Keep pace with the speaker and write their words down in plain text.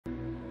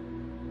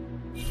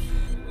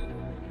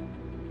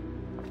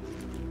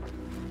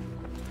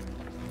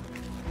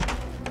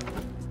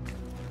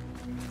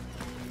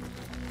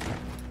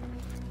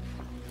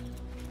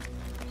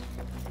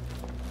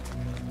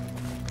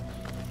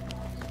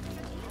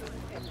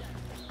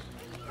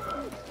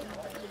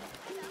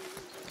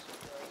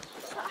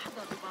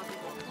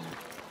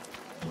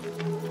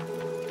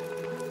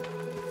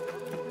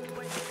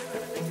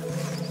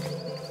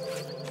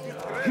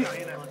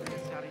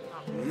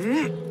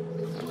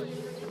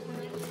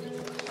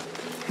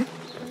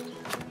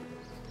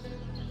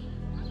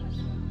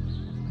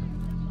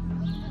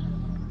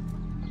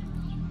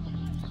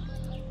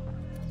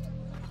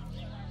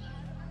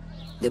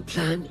The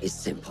plan is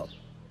simple.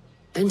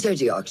 Enter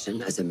the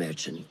auction as a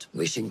merchant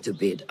wishing to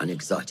bid on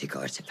exotic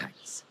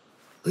artifacts.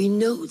 We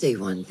know they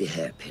want the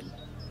hairpin,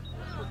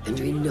 and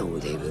we know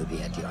they will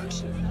be at the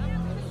auction.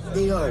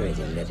 They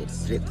already let it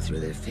slip through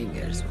their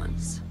fingers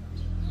once.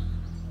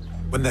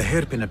 When the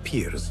hairpin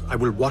appears, I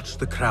will watch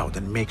the crowd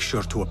and make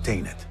sure to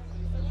obtain it.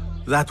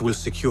 That will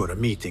secure a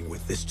meeting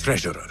with this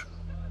treasurer.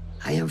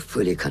 I am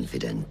fully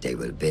confident they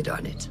will bid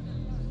on it,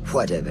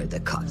 whatever the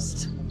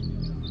cost.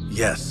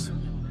 Yes.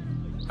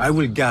 I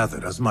will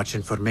gather as much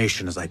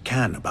information as I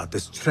can about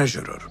this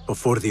treasurer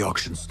before the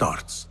auction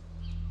starts.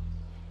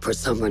 For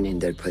someone in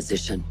their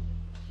position,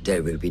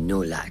 there will be no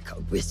lack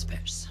of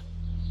whispers.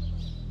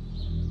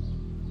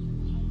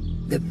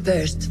 The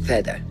first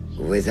feather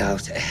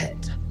without a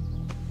head.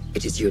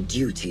 It is your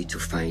duty to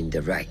find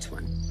the right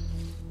one.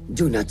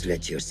 Do not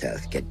let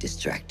yourself get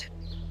distracted.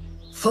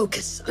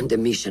 Focus on the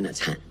mission at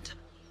hand.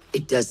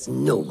 It does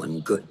no one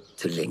good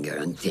to linger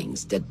on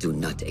things that do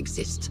not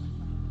exist.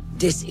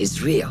 This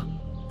is real.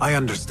 I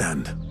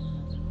understand.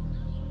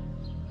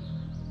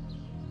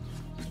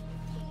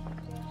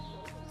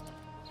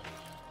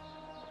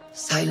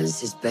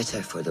 Silence is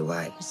better for the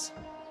wise,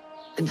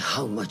 and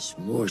how much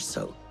more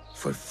so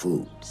for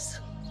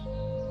fools.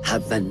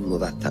 Habban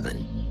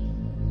muwaffaqan.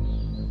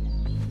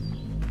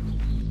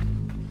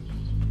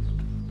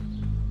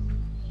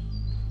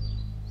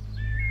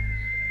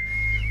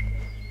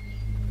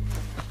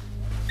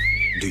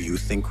 Do you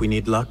think we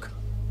need luck?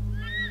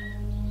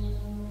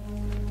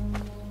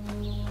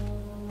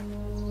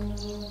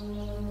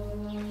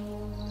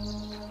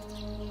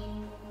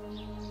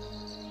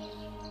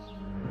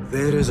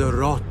 There is a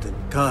rot in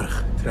Karch,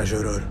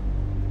 treasurer.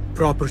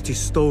 Property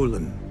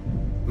stolen,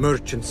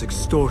 merchants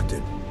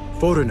extorted,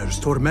 foreigners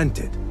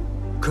tormented.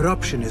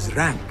 Corruption is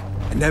rank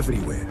and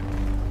everywhere.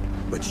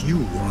 But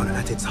you are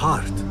at its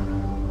heart.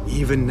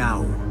 Even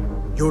now,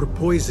 your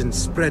poison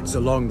spreads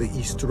along the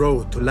East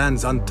Road to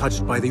lands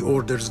untouched by the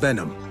Order's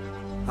venom.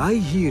 I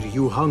hear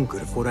you hunger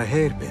for a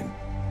hairpin.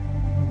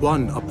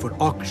 One up for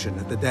auction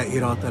at the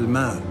Da'irat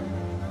al-Mal.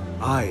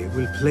 I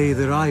will play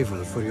the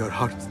rival for your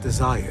heart's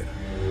desire,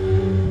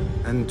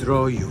 and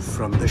draw you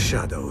from the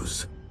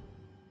shadows.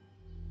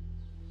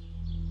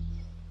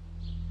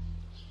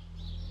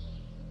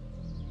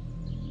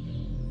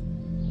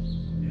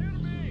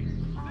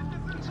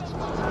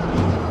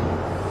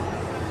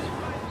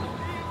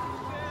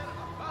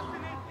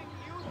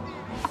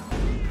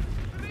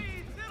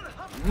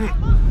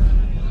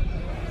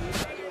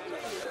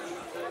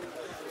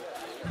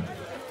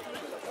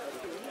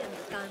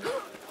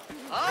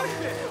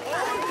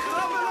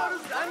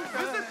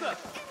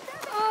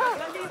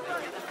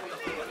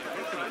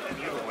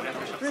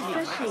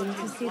 Refreshing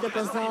to see the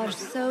bazaar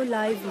so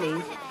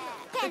lively.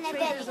 كان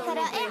ذلك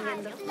رائعا.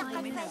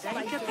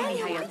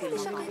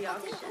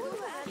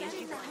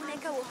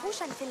 هناك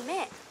وحوشا في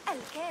الماء.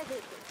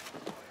 الكاذب.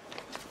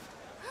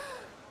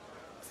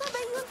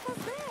 صبي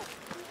فظيع.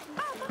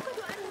 أعتقد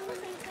أنه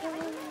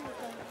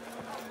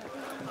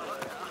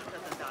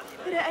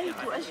رأيت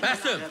أجمل.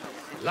 Basim!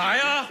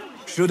 Liar!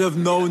 Should have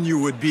known you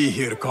would be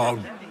here,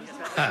 Kong.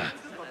 Ha!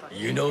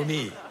 You know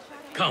me.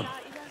 Come,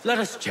 let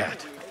us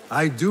chat.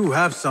 I do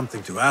have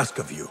something to ask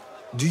of you.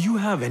 Do you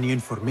have any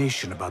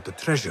information about the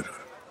treasurer?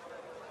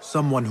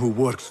 Someone who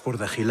works for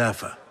the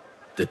Khilafah.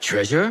 The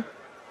treasure?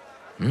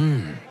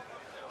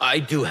 I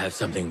do have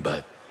something,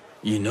 but...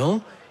 You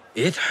know,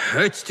 it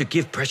hurts to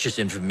give precious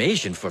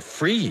information for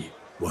free.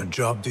 What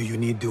job do you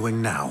need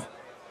doing now?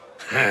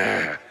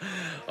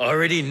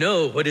 Already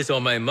know what is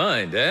on my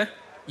mind, eh?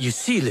 You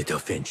see, Little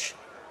Finch,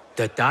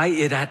 the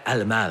Da'irat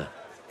al-Mal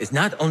is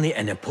not only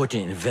an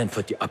important event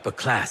for the upper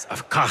class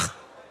of Kach,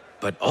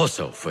 but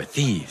also for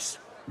thieves.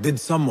 Did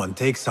someone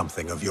take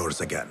something of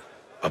yours again?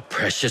 A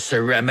precious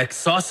ceramic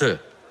saucer.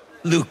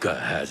 Luca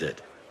has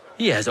it.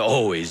 He has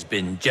always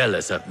been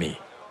jealous of me.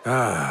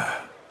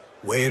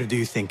 Where do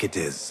you think it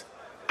is?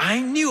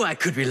 I knew I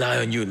could rely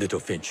on you, Little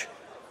Finch.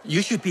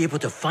 You should be able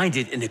to find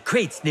it in the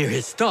crates near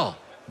his stall.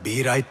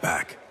 Be right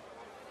back.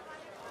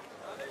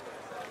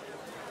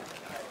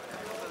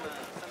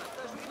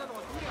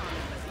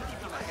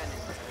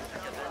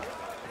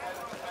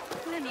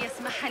 لن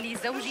يسمح لي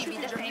زوجي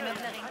بدفع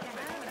مبلغ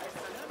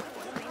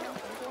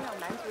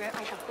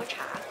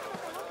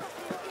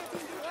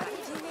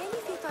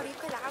في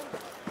طريق العودة.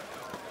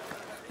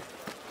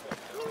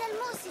 من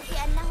المؤسف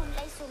أنهم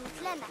ليسوا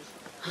مثلنا.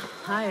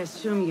 I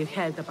assume you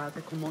heard about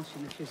the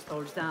commotion a few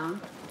stores down.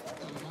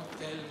 Do not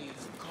tell me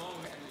it's Kong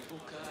and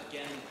Luca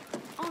again.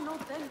 Oh, no,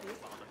 tell this.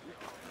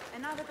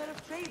 Another pair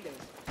of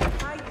traders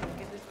hiding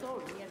in the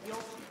store near the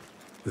ocean.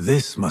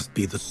 This must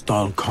be the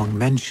stall Kong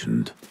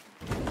mentioned.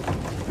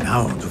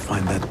 Now to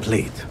find that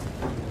plate.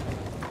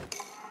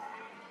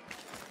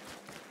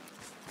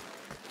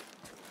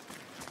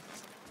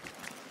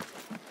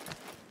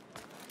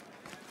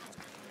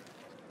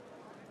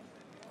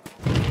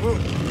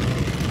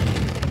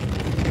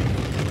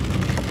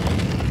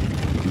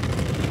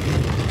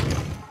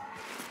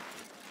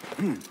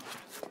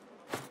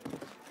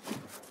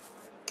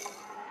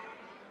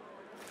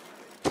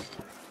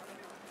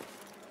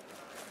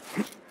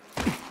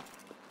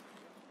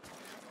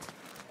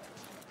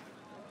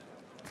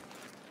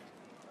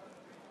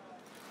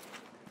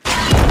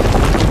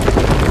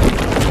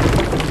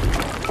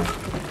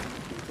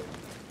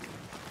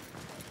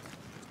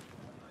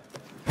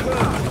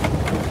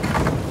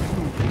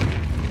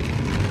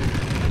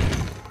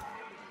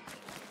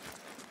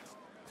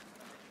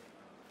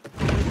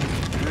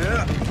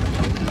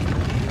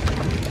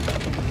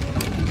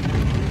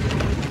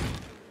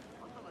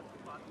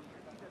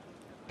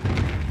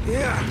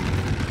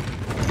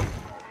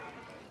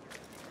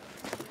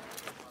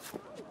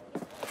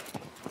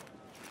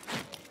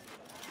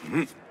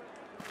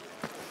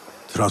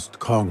 Trust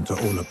Kong to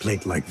own a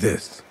plate like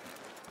this.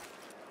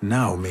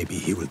 Now maybe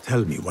he will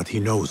tell me what he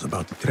knows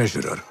about the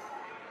treasurer.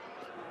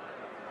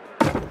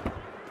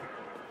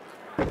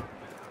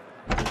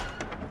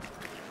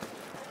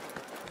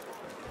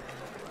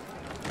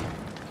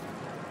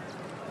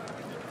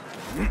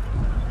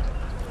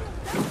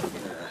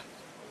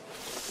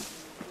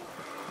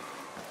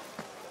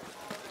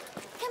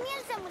 كم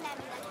يلزمنا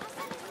من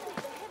الحصل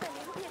للذهاب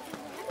لرؤية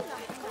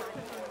المهمة؟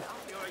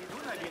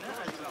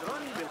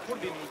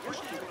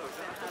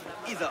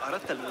 إذا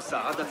أردت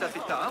المساعدة في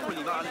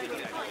التعامل مع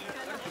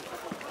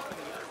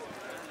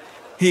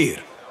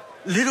Here.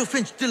 Little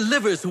Finch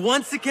delivers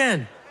once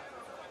again.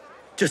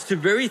 Just the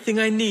very thing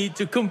I need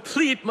to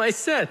complete my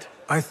set.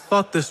 I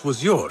thought this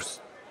was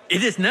yours.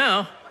 It is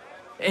now.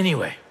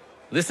 Anyway,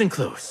 listen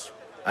close.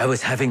 I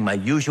was having my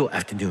usual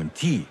afternoon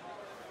tea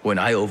when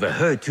I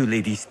overheard two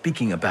ladies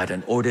speaking about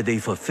an order they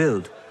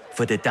fulfilled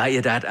for the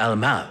Da'irat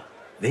al-Mal.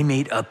 They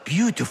made a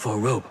beautiful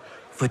robe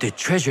for the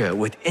treasure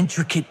with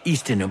intricate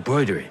Eastern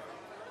embroidery.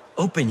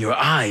 Open your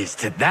eyes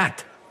to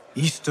that.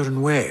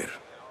 Eastern wear.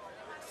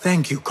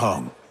 Thank you,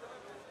 Kong.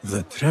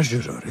 The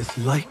treasurer is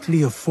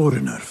likely a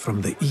foreigner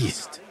from the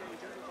East.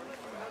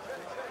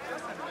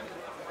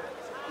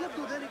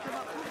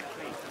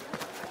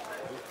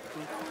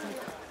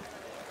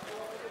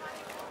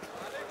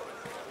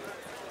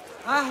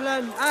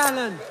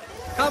 أهلاً.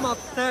 Come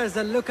upstairs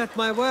and look at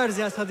my wares,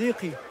 ya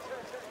Sadiqi.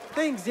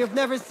 Things you've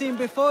never seen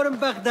before in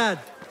Baghdad.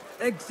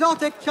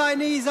 Exotic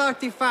Chinese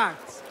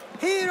artifacts.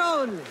 Here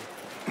only.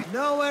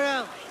 Nowhere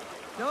else.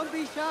 Don't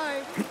be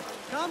shy.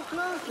 Come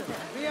closer.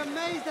 Be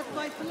amazed at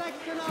my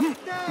selection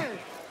upstairs.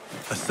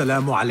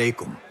 Assalamu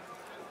alaikum.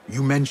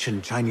 You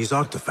mentioned Chinese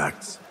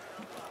artifacts.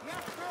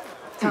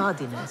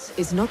 Tardiness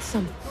is not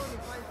something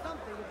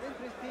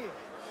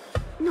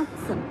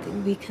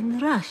we can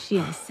rush,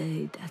 yes,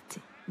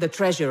 Sayyidati. The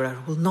treasurer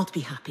will not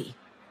be happy.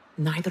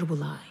 Neither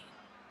will I.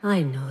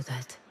 I know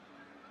that.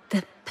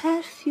 The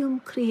perfume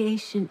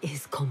creation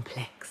is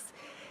complex.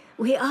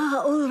 We are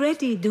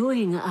already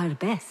doing our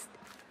best.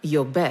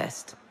 Your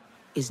best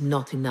is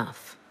not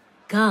enough.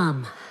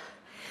 Come.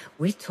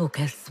 We talk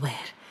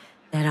elsewhere.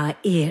 There are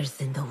ears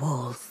in the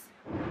walls.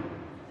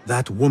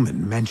 That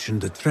woman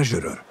mentioned the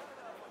treasurer.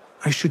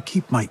 I should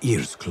keep my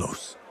ears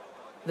close.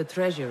 The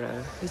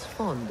treasurer is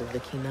fond of the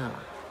Kina,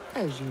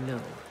 as you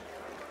know.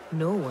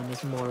 No one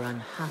is more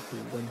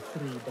unhappy when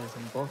 3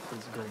 dozen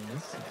bottles go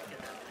missing.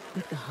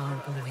 With the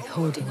harbor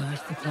withholding our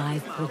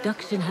supplies,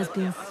 production has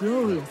been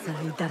slow,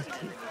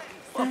 Sayyidati.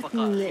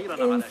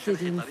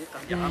 Certain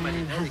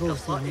incidents have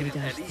also made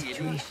our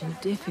situation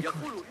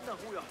difficult.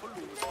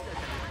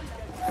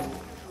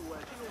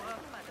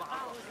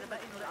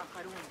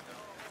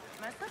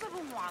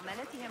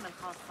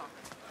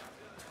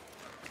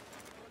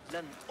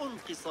 لن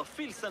أنقص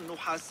فلسا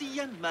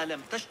نحاسيا ما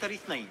لم تشتري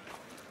 2.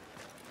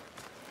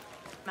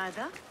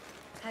 ماذا؟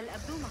 هل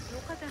أبدو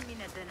مخلوقة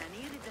من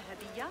الدنانير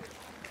الذهبية؟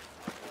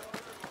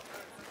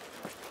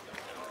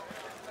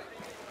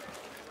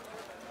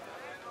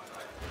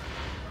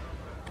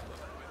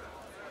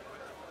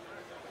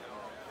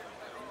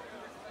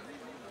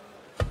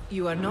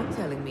 You are not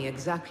telling me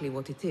exactly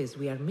what it is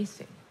we are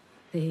missing.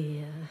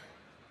 The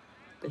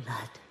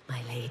blood,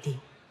 my lady.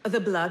 The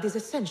blood is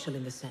essential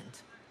in the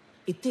scent.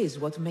 It is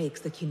what makes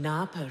the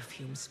Kina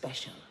perfume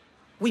special.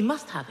 We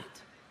must have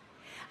it.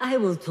 I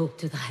will talk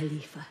to the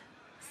Khalifa.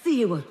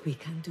 See what we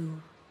can do.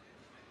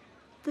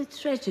 The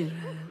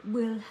treasurer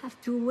will have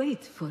to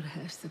wait for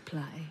her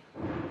supply.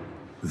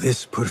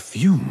 This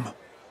perfume.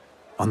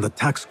 On the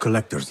tax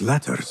collector's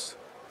letters.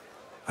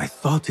 I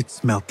thought it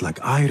smelt like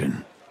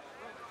iron.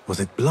 Was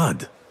it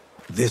blood?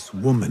 This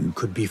woman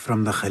could be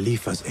from the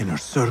Khalifa's inner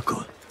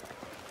circle.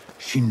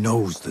 She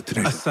knows the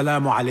treasure.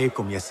 Assalamu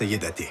alaikum, ya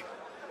Sayyidati.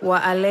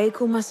 Wa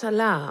alaykum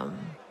assalam.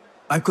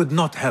 I could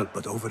not help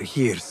but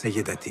overhear,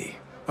 Sayyidati,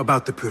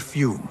 about the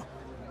perfume.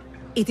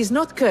 It is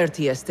not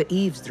courteous to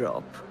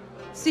eavesdrop.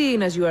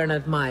 Seeing as you are an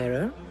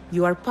admirer,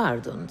 you are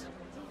pardoned.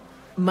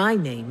 My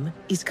name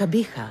is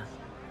Kabiha,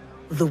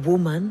 the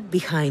woman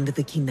behind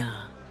the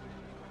Kina.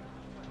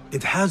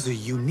 It has a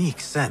unique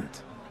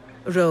scent.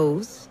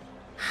 Rose,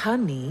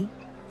 honey,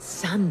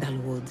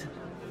 sandalwood.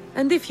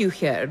 And if you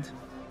heard,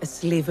 a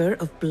sliver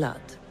of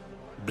blood.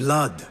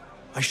 Blood.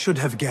 I should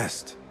have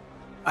guessed.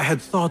 I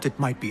had thought it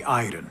might be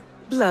iron.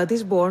 Blood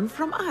is born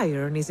from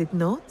iron, is it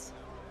not?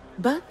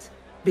 But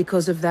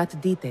because of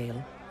that detail,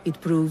 it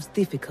proves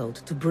difficult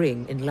to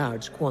bring in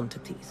large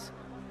quantities.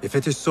 If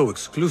it is so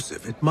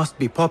exclusive, it must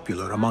be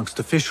popular amongst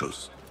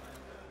officials.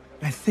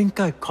 I think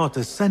I caught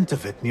a scent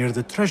of it near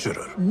the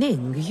treasurer.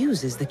 Ning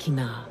uses the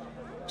Kina.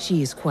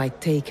 She is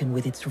quite taken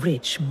with its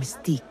rich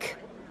mystique,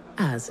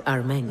 as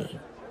are many.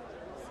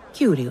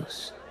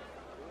 Curious.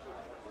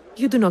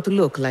 You do not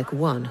look like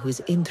one who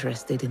is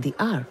interested in the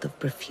art of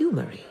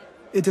perfumery.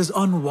 It is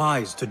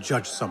unwise to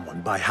judge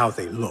someone by how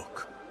they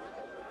look.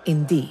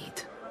 Indeed.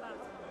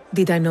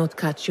 Did I not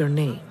catch your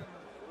name?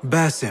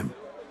 Basim.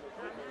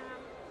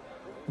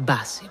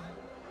 Basim.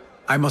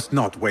 I must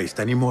not waste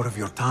any more of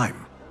your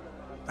time.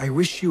 I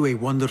wish you a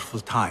wonderful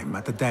time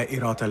at the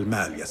Da'irat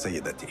al-Mal, ya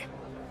Sayyidati.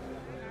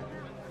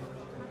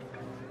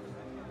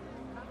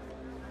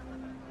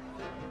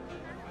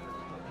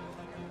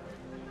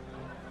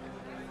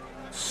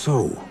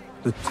 So,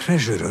 the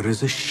treasurer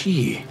is a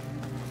she,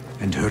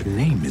 and her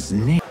name is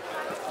Ning.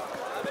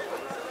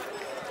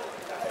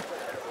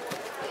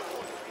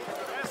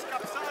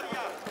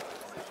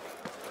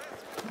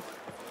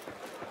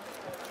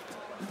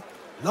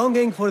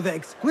 Longing for the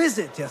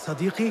exquisite, ya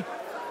Sadiqi?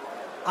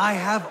 I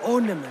have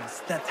ornaments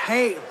that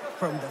hail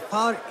from the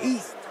Far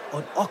East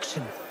on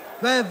auction.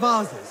 Rare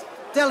vases,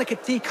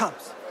 delicate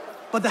teacups.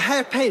 But the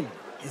hairpin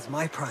is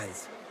my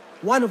prize.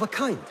 One of a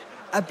kind.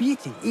 A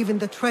beauty even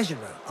the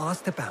treasurer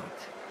asked about.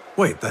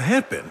 Wait, the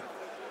hairpin?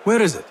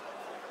 Where is it?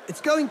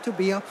 It's going to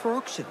be up for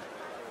auction.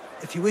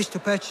 If you wish to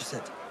purchase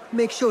it,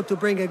 make sure to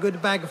bring a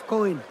good bag of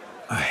coin.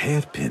 A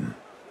hairpin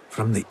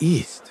from the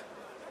East.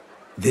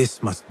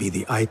 This must be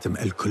the item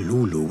El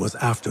Kululu was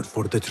after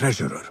for the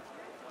treasurer.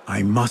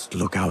 I must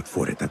look out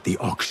for it at the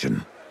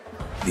auction.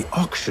 The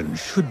auction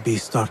should be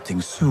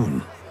starting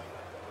soon.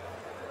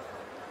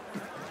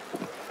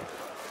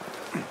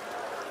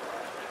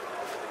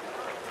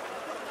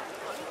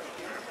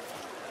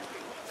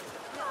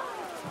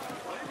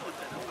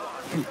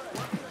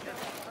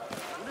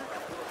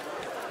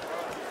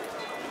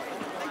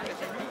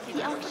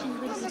 The auction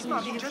will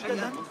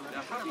begin.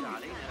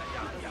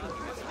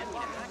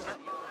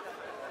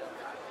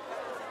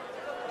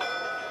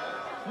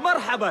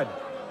 مرحبا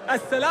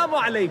السلام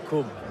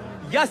عليكم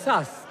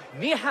Yasas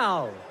Ni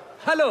hao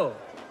Hello.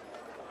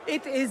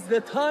 It is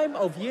the time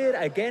of year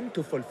again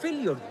to fulfill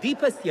your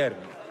deepest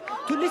yearning,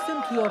 to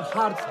listen to your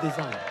heart's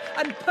desire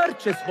and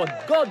purchase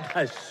what God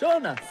has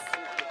shown us.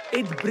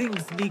 It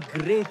brings me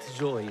great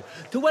joy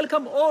to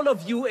welcome all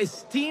of you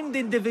esteemed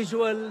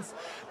individuals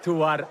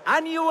to our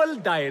annual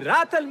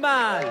Dairat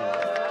al-Mal.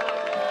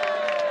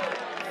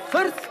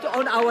 First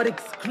on our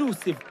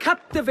exclusive,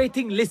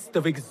 captivating list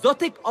of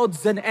exotic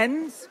odds and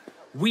ends,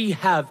 we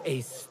have a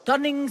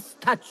stunning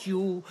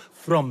statue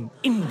from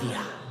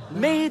India.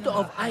 Made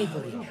of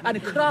ivory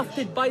and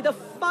crafted by the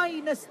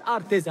finest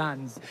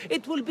artisans,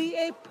 it will be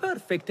a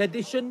perfect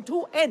addition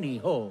to any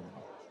home.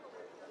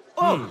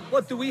 Oh,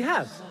 what do we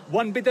have?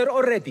 One bidder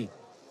already.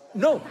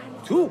 No,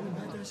 two.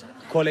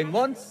 Calling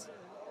once,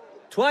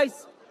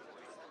 twice,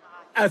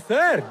 a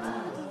third.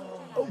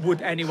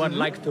 Would anyone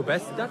like to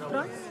best that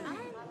price?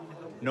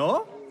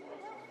 No?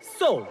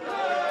 So,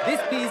 this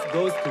piece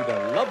goes to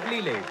the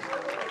lovely lady.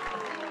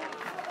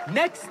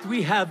 Next,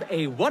 we have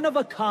a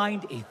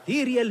one-of-a-kind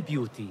ethereal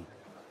beauty.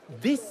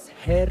 This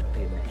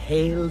hairpin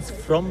hails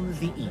from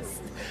the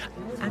east.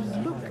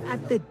 And look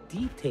at the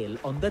detail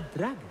on the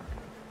dragon.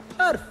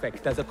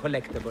 Perfect as a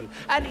collectible,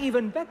 and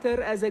even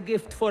better as a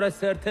gift for a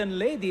certain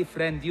lady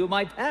friend you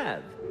might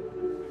have.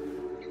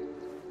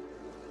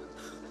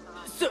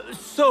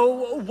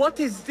 So what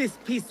is this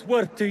piece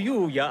worth to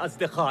you, ya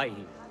Asdiqai?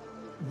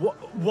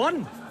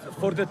 One,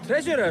 for the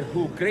treasurer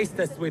who graced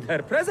us with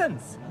her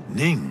presence.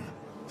 Ning,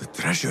 the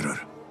treasurer.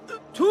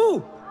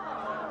 Two.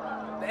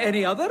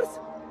 Any others?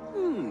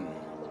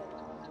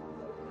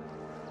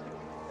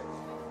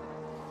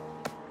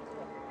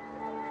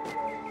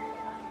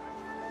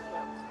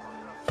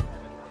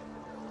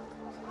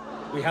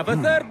 We have a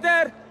third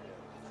there.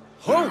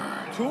 Oh,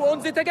 who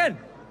owns it again?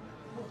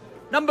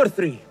 Number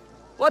three.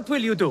 What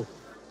will you do?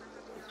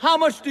 How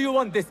much do you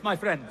want this, my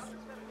friends?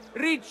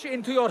 Reach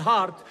into your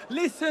heart.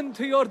 Listen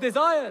to your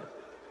desire.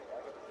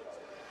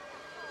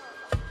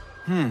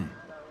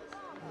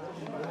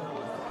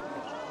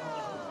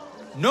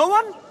 No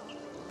one?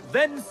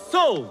 Then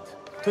sold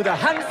to the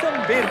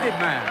handsome bearded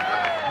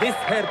man. This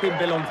hairpin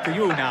belongs to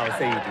you now,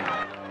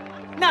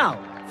 Sayyidi. Now,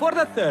 for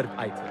the third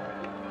item.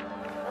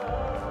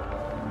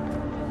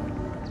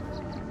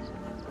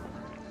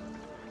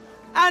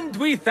 And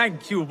we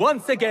thank you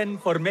once again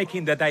for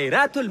making the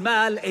Dairatul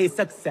Mal a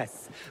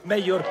success. May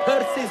your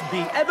purses be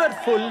ever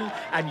full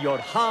and your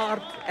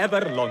heart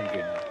ever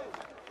longing.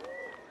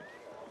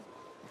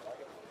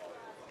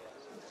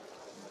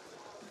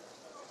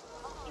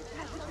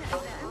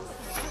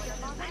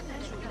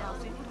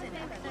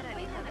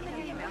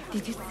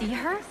 Did you see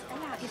her?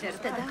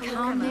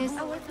 Calmness.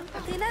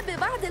 قنا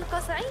ببعض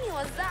القصعين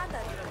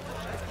والزعتر.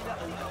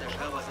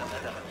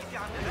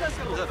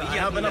 We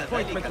have an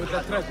appointment with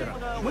the treasurer.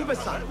 Move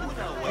aside.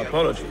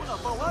 Apologies.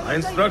 My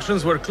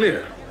instructions were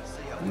clear.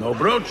 No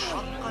brooch,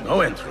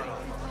 no entry.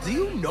 Do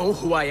you know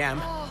who I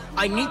am?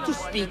 I need to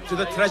speak to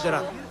the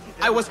treasurer.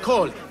 I was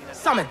called.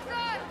 Summoned.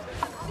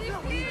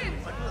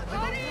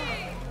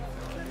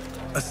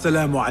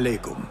 Assalamu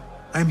alaikum.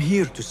 I'm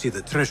here to see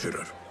the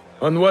treasurer.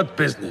 On what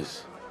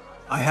business?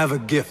 I have a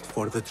gift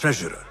for the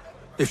treasurer,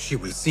 if she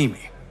will see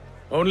me.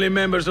 Only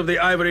members of the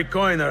Ivory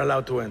Coin are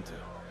allowed to enter.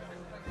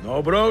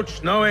 No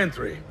brooch, no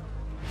entry.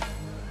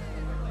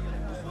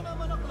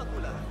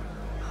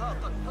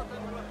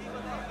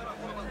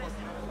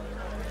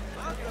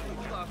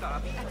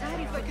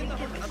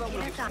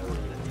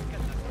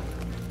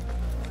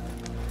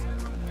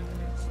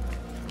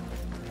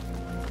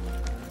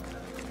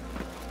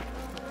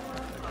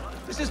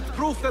 This is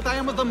proof that I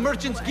am of the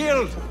Merchants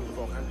Guild.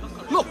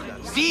 Look,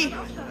 see?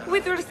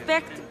 With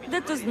respect,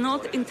 that does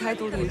not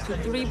entitle you to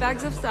 3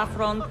 bags of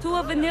saffron, 2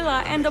 of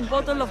vanilla, and a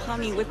bottle of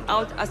honey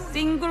without a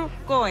single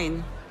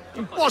coin.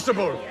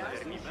 Impossible!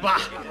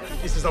 Bah!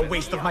 This is a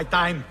waste of my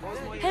time.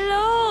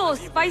 Hello,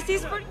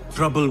 spices for...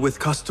 Trouble with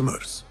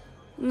customers.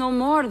 No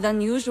more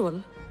than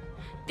usual.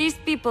 These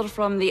people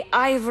from the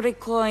Ivory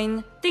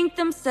Coin think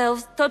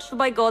themselves touched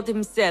by God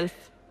himself.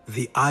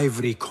 The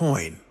Ivory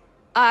Coin?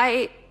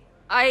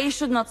 I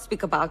should not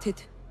speak about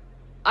it.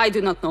 I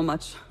do not know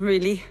much,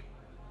 really.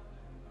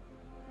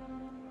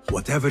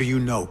 Whatever you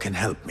know can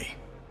help me.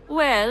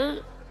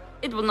 Well,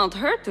 it will not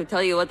hurt to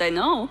tell you what I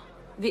know.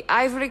 The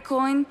Ivory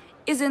Coin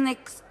is an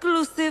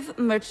exclusive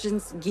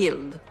merchants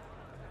guild.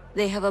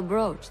 They have a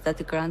brooch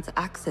that grants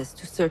access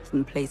to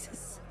certain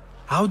places.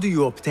 How do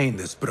you obtain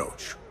this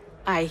brooch?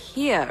 I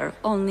hear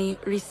only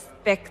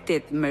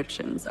respected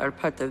merchants are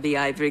part of the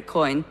Ivory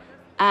Coin,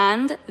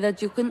 and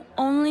that you can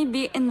only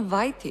be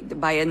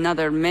invited by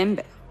another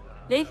member.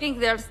 They think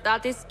their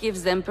status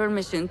gives them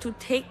permission to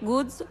take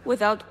goods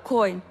without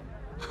coin.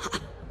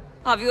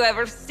 Have you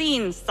ever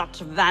seen such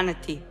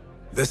vanity?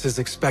 This is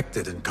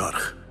expected in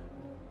Karkh.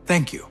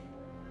 Thank you.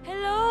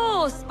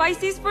 Hello,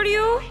 spices for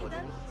you?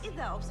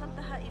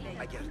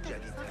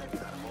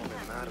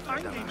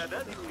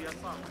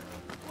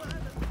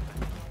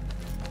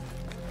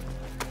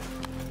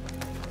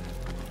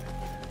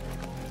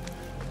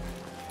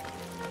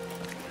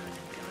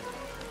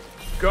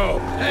 Go.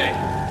 Hey!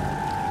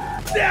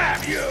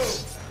 Damn you!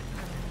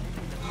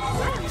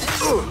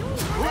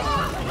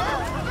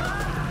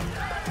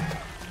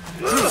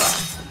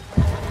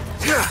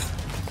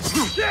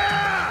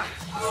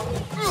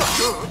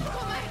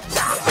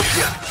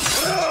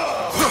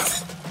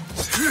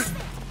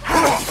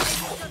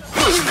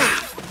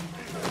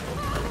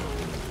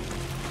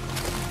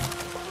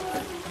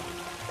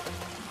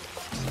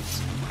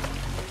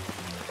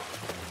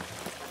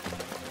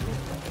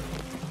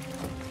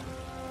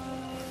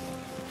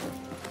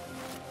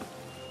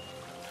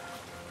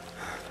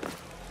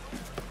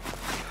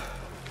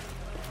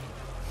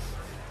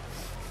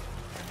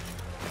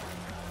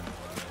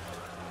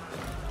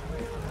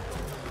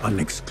 An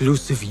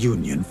exclusive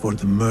union for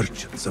the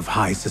merchants of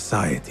high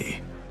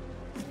society.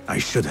 I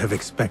should have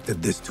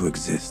expected this to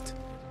exist.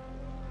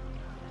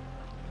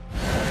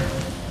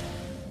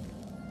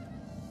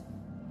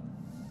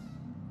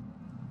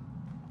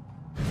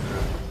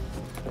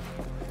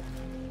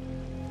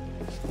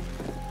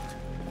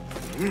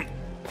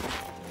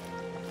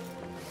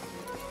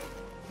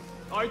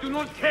 I do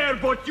not care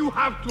what you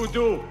have to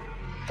do.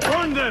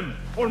 Burn them,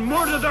 or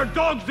murder their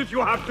dogs if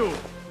you have to.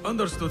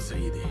 Understood,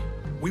 Sayyidi.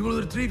 We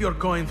will retrieve your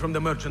coin from the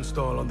merchant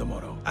stall on the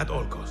morrow, at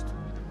all cost.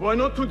 Why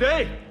not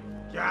today?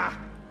 Yeah.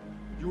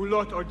 You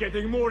lot are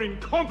getting more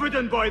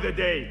incompetent by the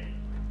day.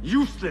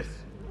 Useless.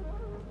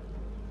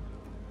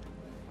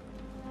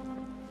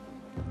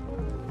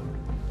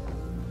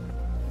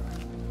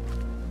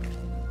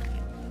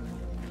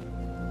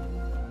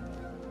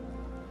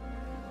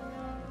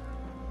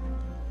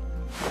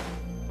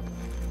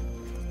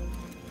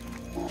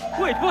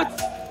 Wait, what?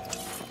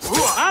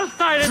 I'll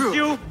silence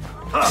you!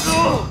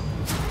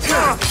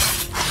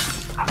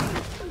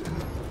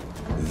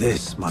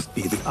 This must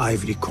be the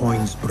Ivory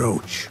Coin's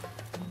brooch.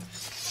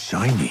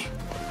 Shiny.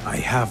 I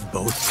have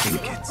both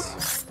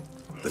trinkets.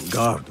 The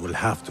guard will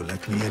have to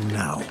let me in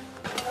now.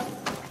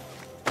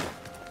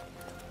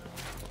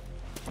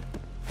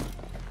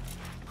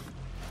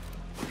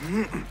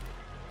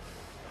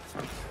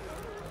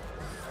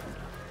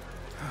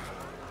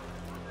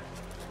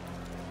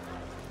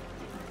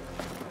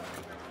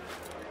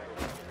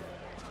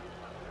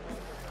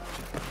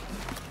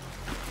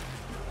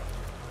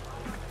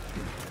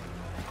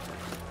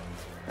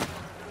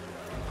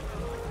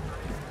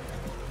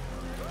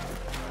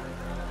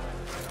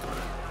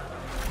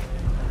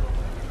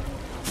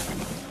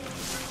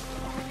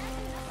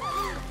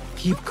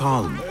 Keep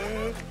calm.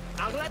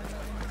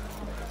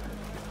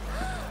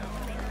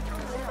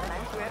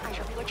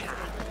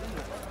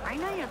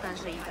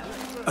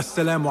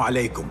 Assalamu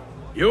alaikum.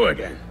 You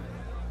again?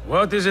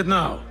 What is it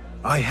now?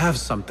 I have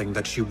something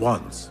that she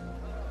wants.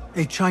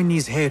 A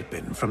Chinese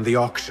hairpin from the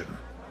auction.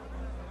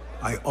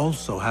 I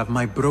also have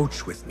my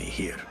brooch with me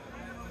here.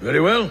 Very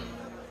well.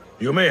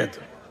 You may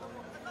enter.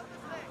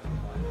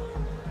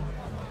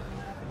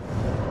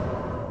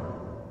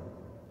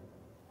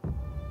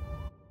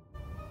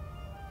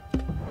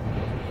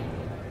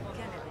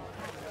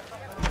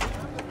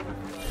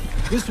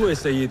 This way,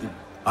 Sayyidi.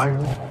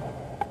 I'm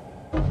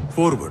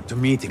forward to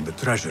meeting the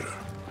treasurer.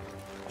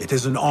 It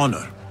is an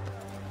honor.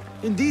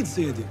 Indeed,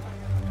 Sayyidi.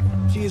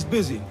 She is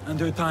busy, and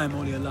her time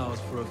only allows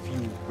for a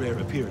few rare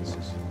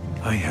appearances.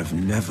 I have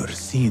never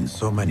seen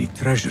so many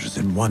treasures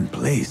in one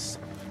place.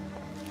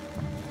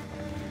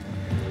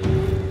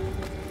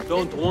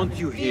 Don't want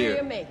you Here you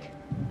here. make.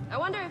 I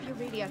wonder if you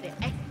really are the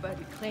expert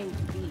you claim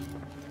to be.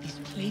 This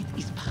plate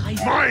is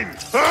private. Mine!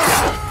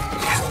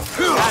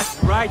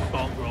 That's right,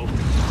 Bongo.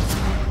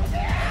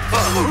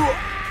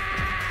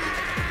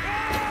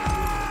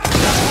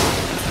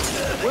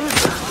 What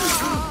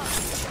is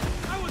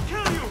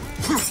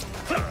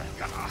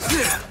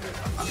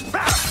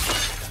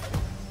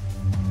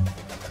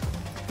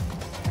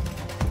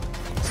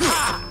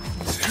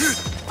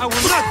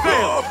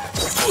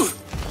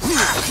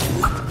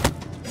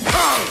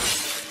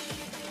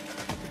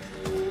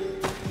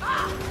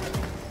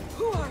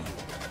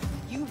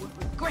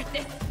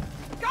this!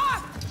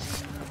 God!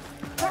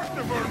 Fuck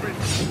the vermin!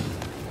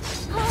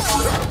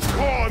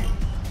 Go on!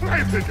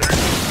 Play the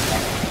game!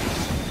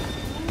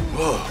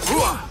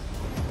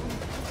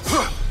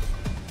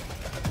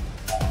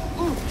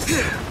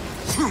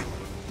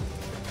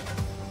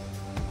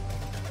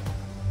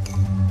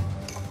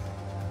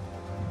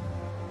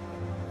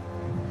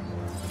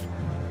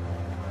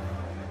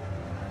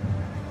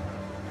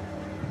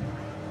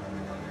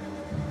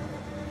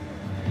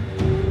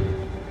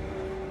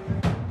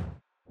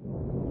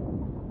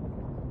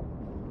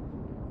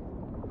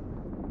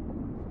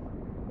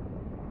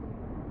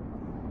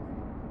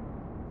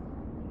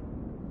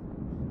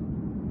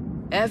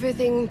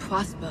 Everything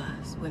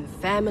prospers when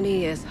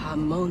family is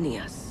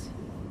harmonious.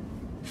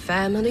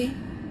 Family?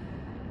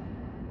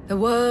 The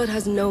word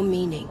has no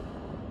meaning.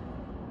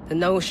 The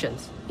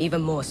notions,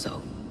 even more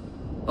so.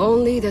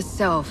 Only the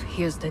self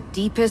hears the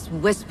deepest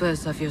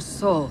whispers of your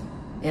soul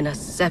and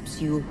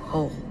accepts you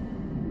whole.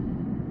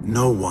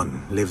 No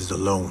one lives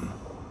alone.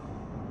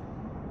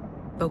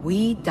 But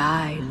we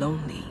die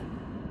lonely.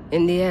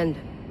 In the end,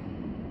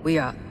 we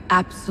are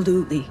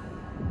absolutely,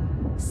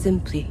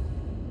 simply,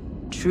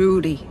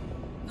 truly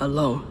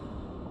alone.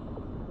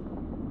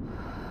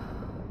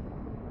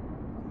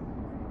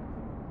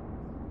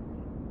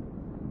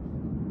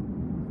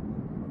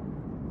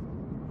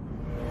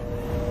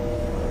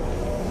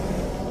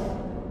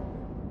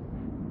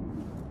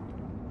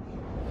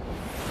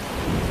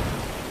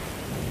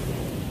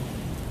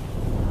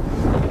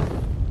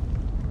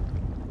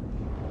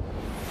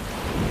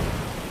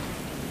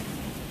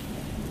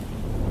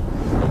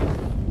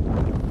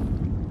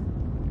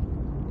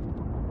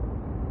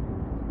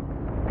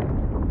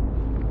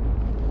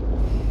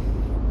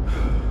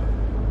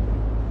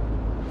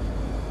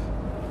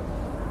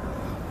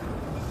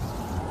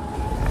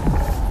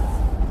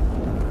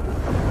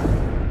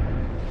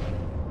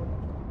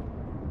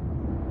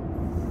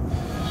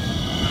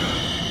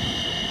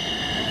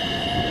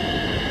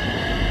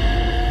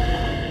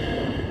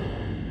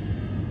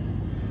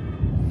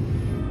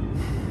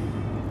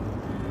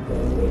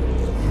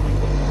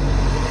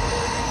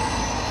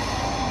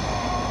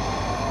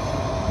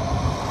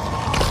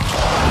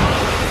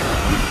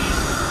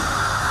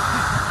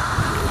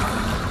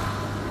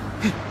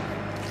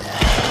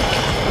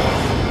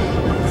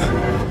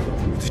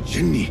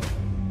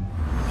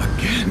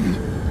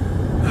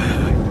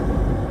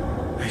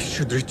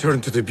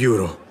 Return to the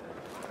Bureau.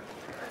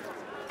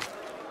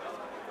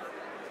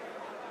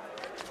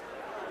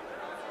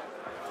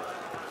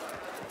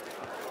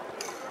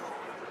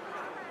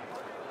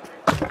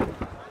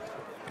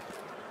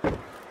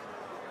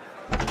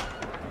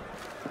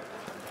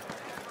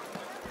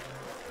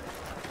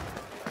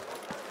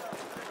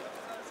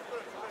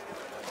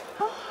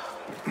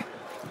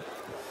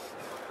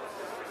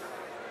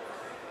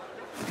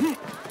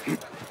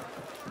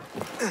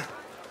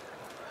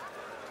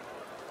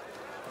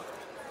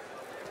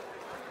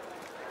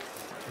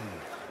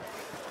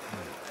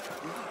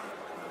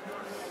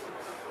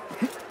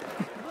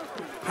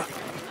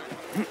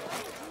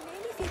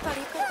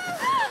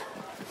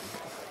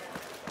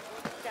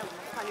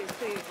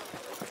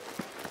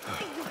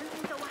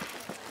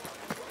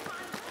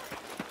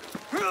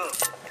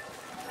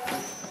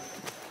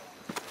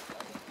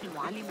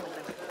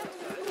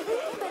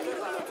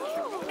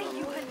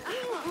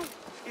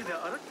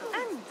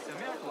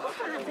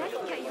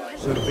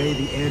 Survey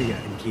the area,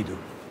 Enkidu.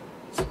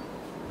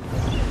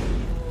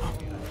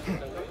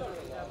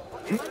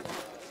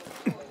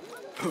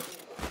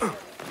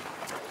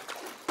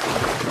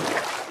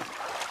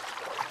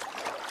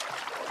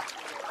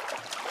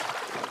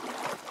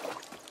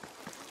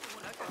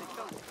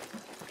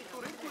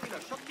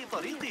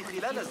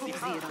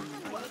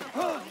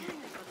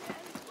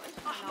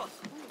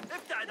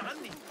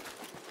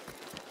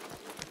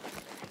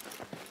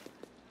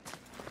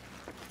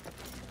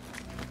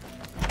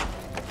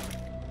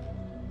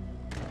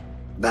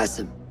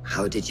 Basim,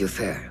 how did you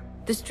fare?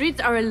 The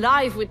streets are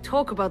alive with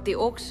talk about the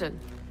auction.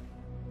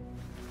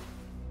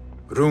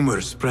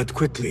 Rumors spread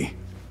quickly.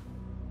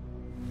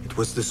 It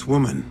was this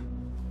woman,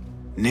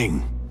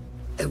 Ning.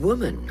 A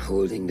woman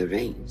holding the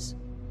reins.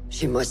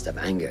 She must have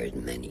angered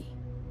many.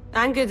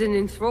 Angered and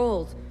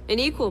enthralled, in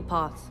equal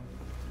parts.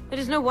 It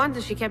is no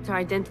wonder she kept her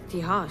identity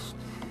hushed.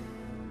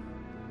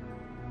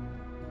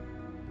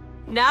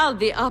 Now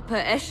the upper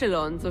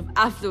echelons of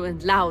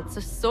affluent louts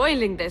are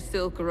soiling their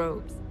silk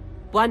robes,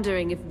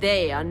 wondering if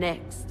they are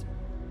next.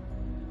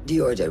 The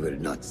Order will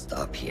not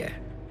stop here.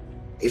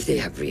 If they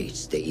have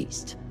reached the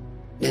east,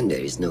 then there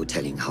is no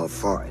telling how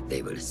far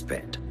they will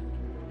spread.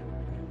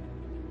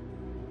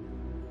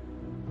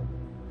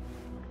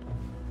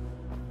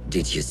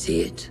 Did you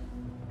see it?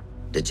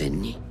 The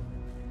Jinni?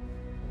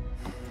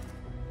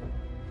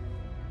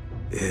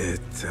 It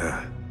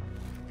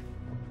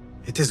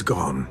is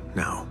gone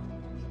now.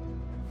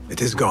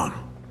 It is gone.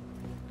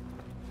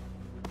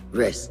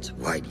 Rest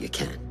while you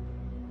can.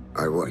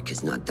 Our work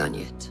is not done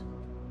yet.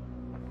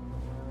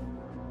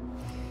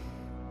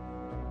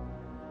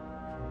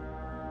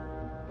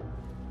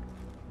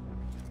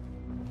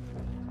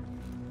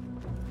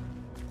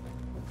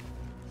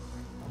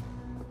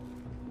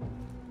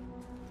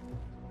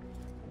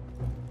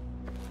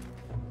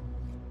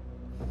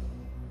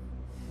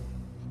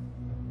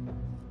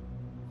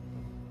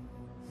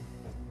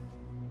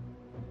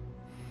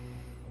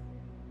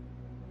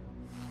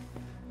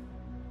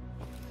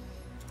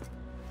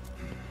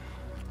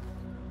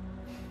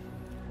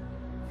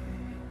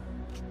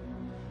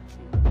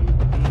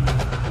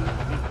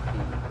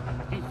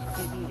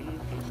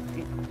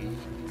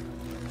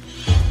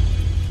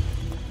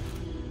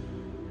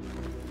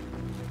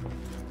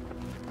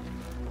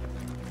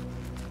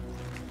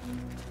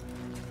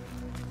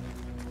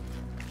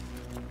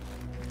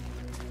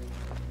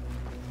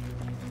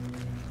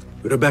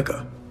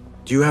 Rebecca,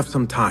 do you have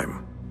some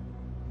time?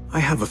 I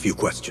have a few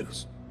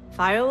questions.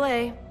 Fire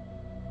away.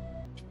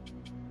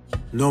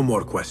 No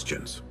more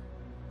questions.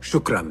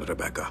 Shukran,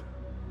 Rebecca.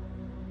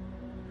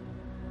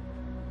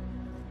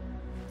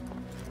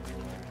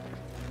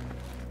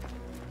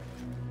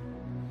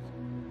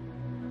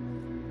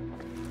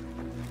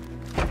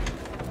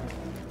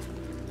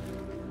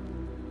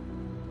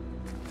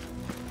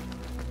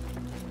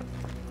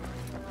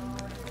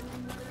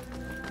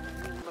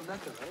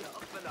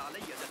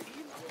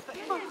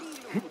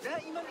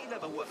 دائما إلى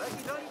بوابات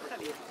دار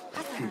الخليفة.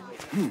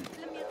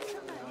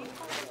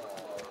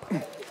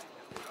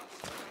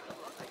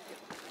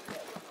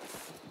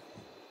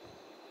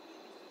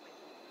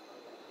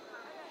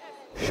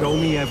 Show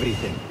me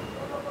everything.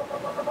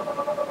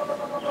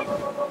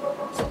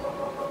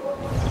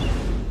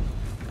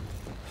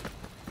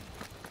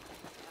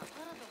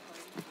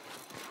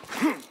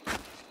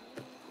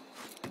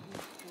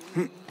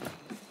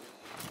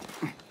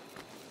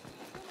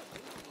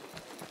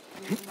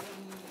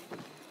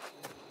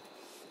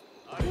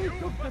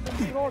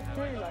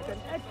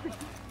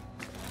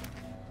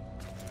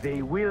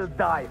 They will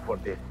die for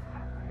this.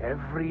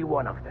 Every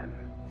one of them.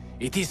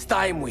 It is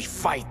time we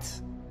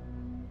fight.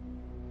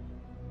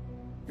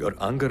 Your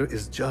anger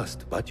is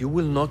just, but you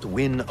will not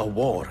win a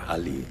war,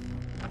 Ali.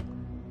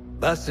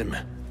 Basim,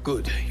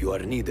 good, you are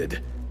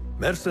needed.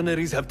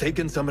 Mercenaries have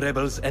taken some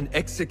rebels and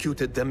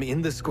executed them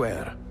in the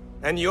square.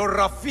 And your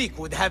Rafiq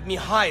would have me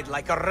hide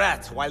like a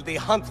rat while they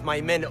hunt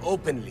my men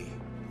openly.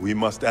 We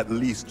must at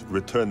least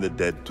return the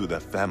dead to their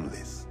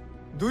families.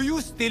 Do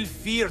you still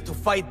fear to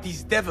fight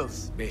these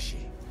devils,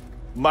 Beshi?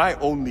 My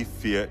only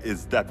fear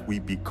is that we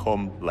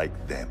become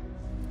like them.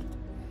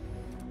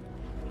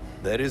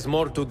 There is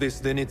more to this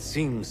than it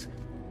seems.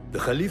 The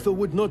Khalifa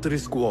would not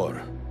risk war.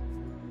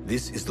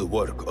 This is the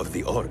work of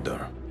the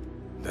Order.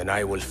 Then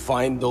I will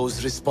find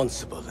those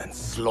responsible and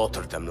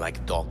slaughter them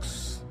like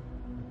dogs.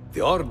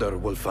 The Order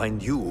will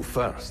find you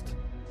first.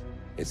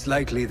 It's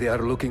likely they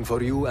are looking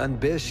for you and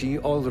Beshi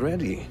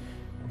already.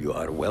 You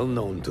are well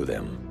known to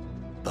them.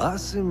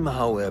 Basim,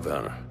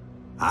 however...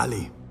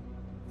 Ali,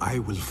 I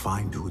will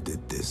find who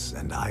did this,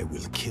 and I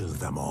will kill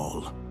them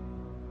all.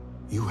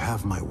 You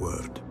have my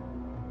word.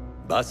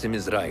 Basim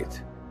is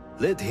right.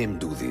 Let him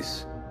do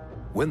this.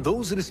 When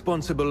those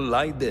responsible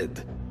lie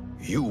dead,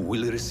 you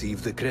will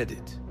receive the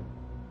credit.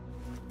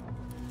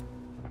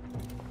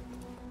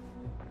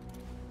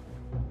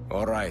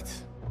 All right.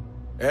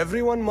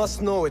 Everyone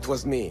must know it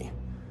was me.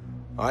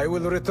 I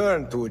will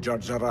return to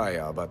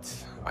Jarjaraya, but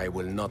I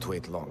will not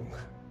wait long.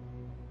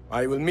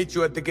 I will meet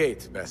you at the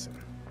gate, Basim.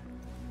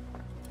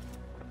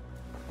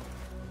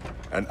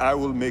 And I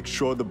will make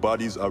sure the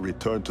bodies are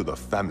returned to the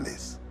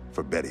families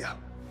for burial.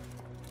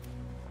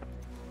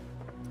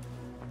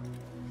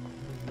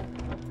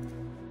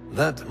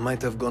 That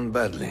might have gone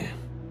badly.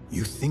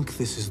 You think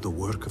this is the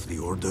work of the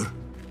Order?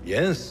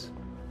 Yes.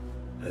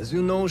 As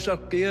you know,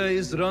 Sharqiya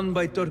is run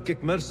by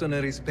Turkic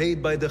mercenaries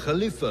paid by the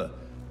Khalifa,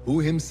 who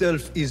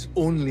himself is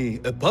only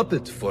a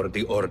puppet for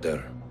the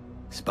Order.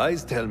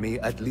 Spies tell me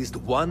at least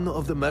one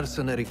of the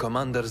mercenary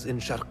commanders in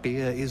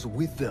Sharqiya is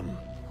with them.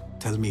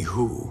 Tell me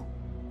who,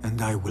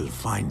 and I will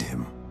find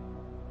him.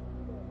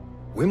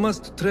 We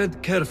must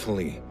tread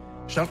carefully.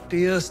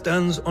 Sharqiya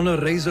stands on a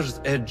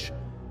razor's edge.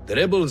 The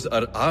rebels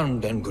are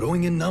armed and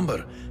growing in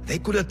number. They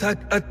could attack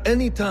at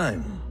any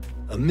time.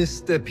 A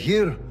misstep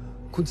here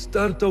could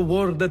start a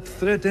war that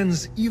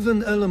threatens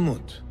even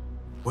Alamut.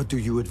 What do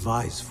you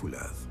advise,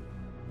 Fulad?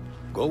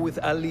 Go with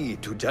Ali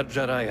to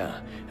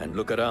Jarjaraya and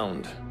look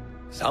around.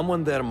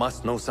 Someone there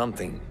must know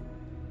something.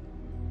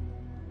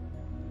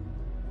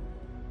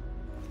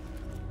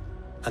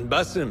 And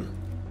Basim,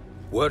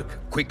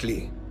 work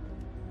quickly.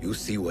 You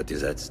see what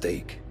is at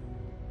stake.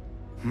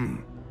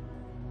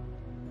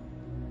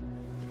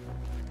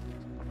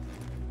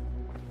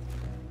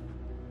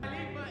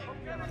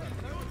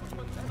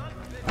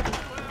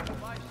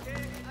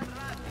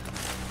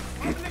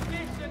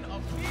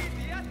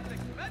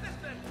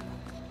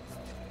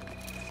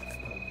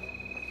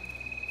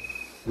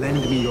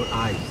 Lend me your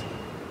eyes.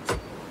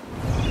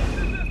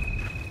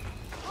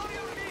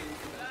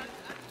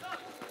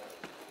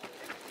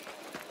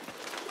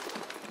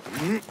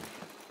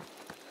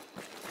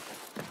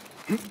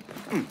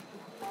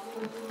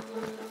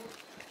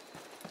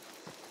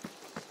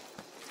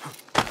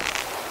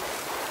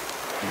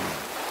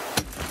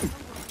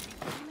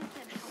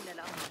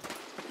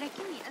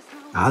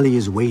 Ali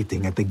is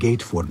waiting at the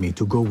gate for me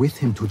to go with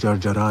him to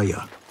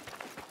Jarjaraya.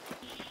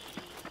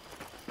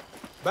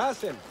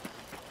 Basim!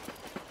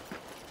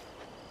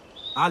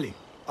 Ali.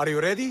 Are you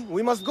ready?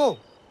 We must go.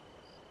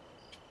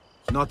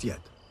 Not yet.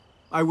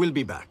 I will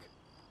be back.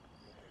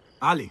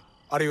 Ali.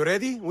 Are you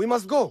ready? We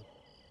must go.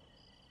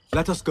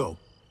 Let us go.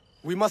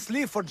 We must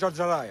leave for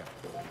Jarjaraya.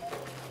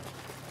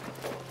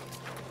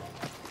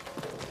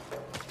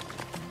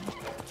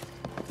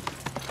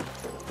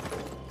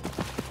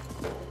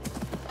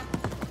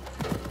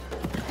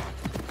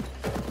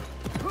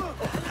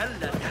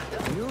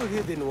 You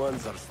hidden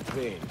ones are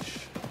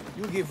strange.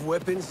 You give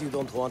weapons you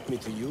don't want me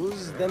to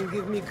use, then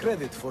give me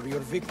credit for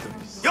your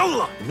victories.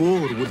 Yalla!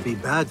 War would be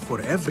bad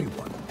for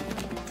everyone.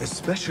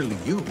 Especially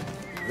you.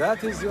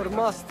 That is your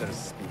master's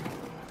speed.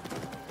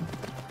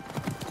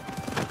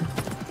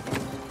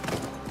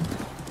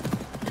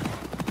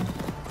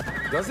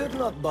 Does it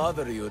not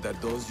bother you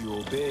that those you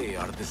obey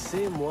are the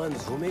same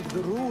ones who make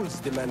the rules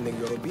demanding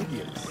your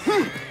obedience?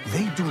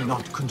 They do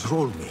not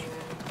control me.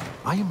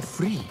 I am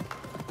free.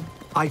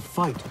 I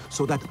fight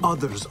so that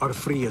others are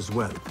free as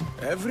well.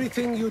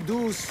 Everything you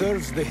do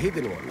serves the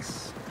Hidden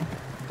Ones.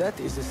 That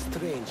is a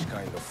strange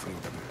kind of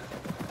freedom.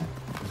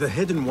 The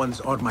Hidden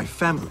Ones are my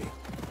family.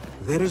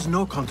 There is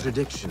no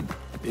contradiction.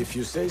 If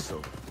you say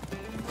so.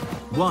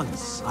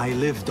 Once I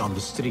lived on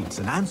the streets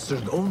and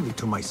answered only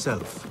to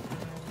myself.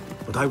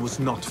 But I was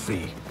not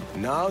free.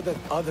 Now that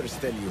others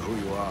tell you who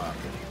you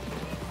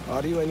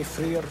are you any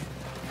freer?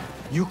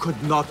 You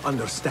could not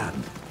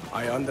understand.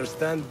 I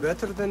understand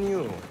better than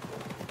you.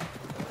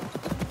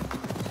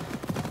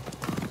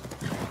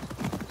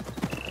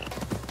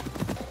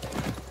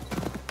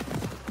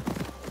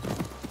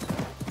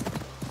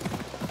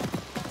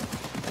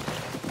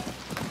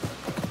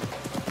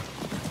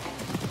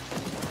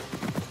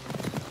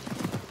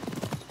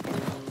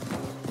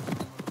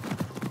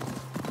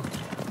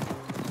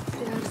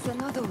 There's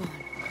another one.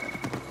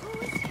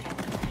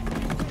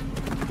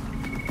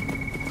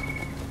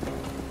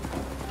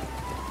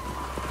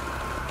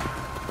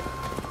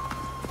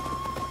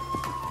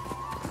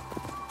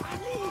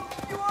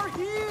 You are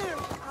here!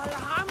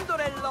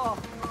 Alhamdulillah!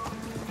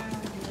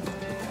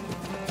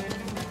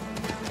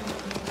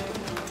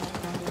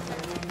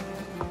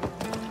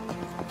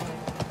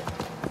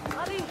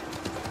 Ali,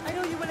 I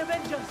know you will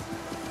avenge us.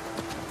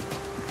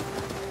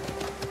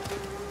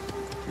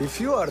 If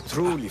you are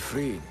truly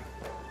free,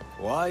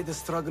 why the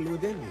struggle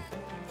within?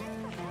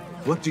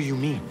 What do you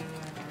mean?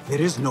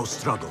 There is no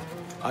struggle.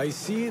 I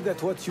see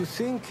that what you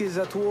think is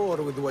at war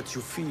with what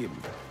you feel.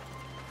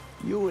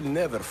 You will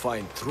never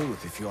find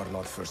truth if you are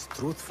not first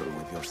truthful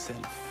with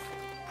yourself.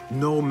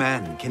 No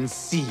man can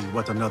see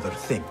what another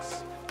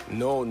thinks.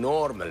 No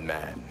normal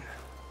man.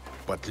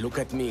 But look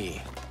at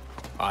me.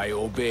 I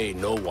obey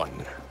no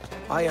one.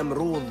 I am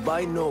ruled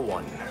by no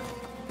one.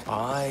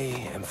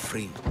 I am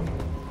free.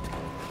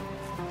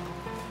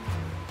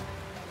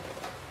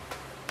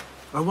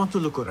 I want to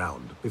look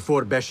around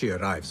before Beshi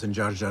arrives in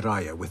Jar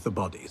Jaraya with the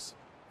bodies.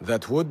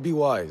 That would be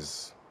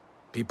wise.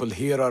 People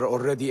here are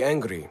already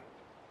angry.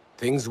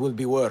 Things will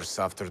be worse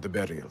after the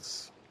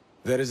burials.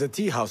 There is a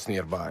tea house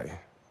nearby.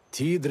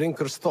 Tea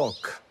drinkers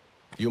talk.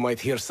 You might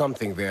hear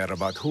something there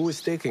about who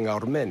is taking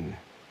our men.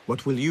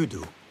 What will you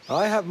do?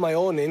 I have my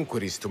own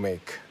inquiries to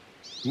make.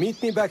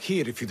 Meet me back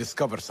here if you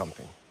discover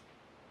something.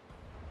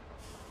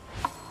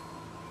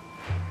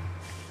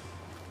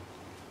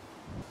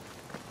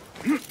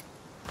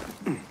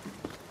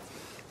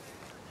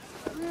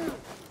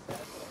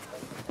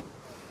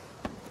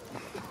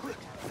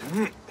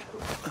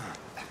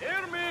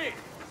 Hear me,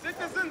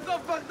 citizens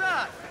of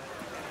Baghdad.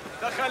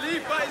 The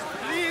Khalifa is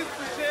pleased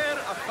to share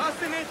a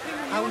fascinating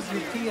news. How's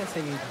your tea, ya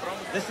Sayyid?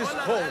 This is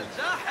cold.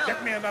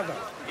 Get me another.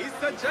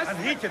 And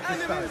heat it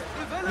this time.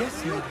 Yes,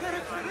 Sayyid.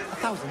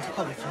 1,000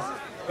 apologies.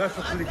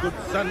 Perfectly good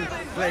son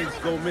slaves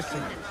go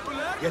missing.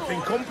 Yet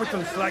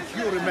incompetents like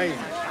you remain.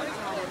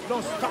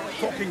 Don't stop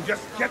talking,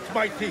 just get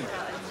my tea.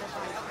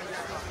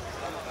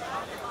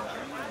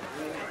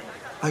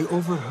 I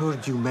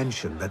overheard you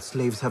mention that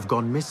slaves have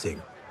gone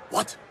missing.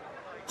 What?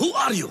 Who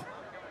are you?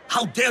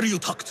 How dare you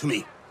talk to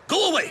me?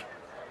 Go away!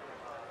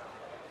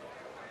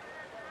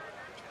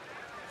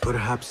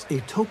 Perhaps a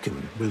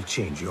token will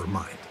change your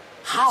mind.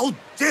 How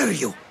dare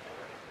you?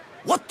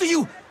 What do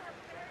you...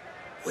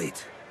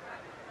 Wait.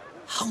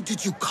 How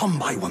did you come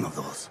by one of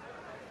those?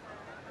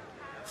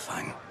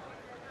 Fine.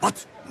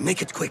 But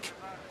make it quick.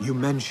 You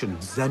mentioned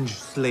Zenj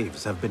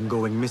slaves have been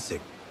going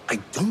missing. I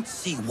don't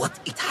see what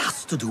it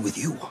has to do with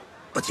you.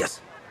 But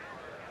yes,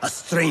 a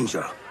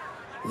stranger.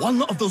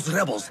 One of those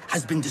rebels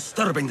has been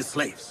disturbing the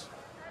slaves.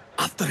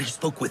 After he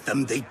spoke with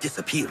them, they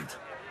disappeared.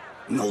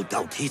 No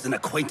doubt he's an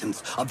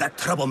acquaintance of that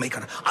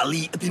troublemaker,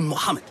 Ali ibn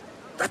Muhammad.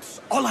 That's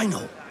all I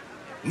know.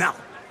 Now,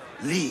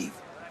 leave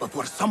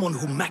before someone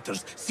who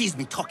matters sees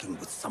me talking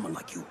with someone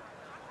like you.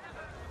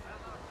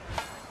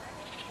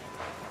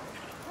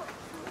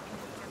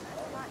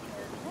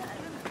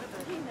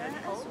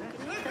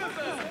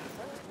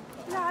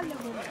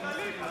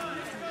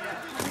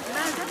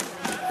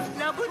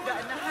 لابد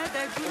أن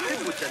هذا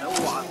جنون.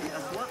 التنوع في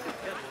أسواق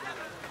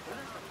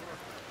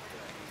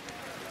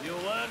You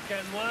work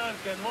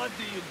and what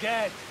do you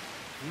get?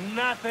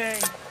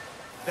 Nothing.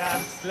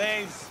 Damn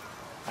slaves.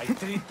 I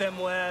treat them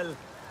well.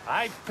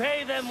 I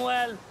pay them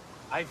well.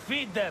 I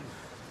feed them.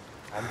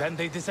 And then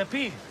they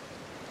disappear.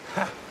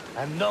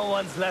 And no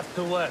one's left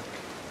to work.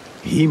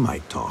 He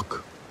might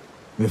talk.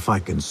 If I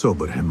can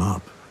sober him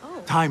up.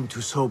 Oh. Time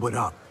to sober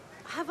up.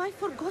 Have I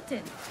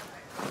forgotten?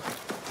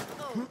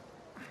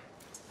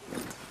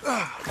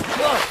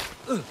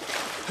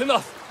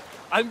 Enough.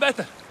 I'm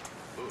better.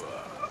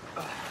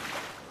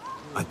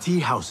 A tea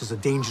house is a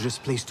dangerous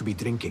place to be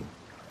drinking.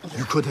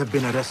 You could have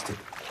been arrested.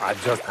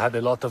 I've just had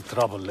a lot of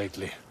trouble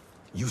lately.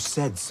 You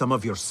said some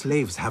of your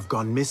slaves have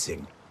gone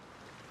missing.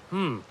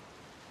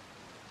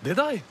 Did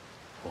I?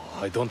 Oh,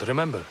 I don't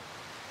remember.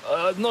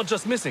 Not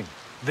just missing.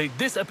 They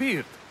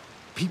disappeared.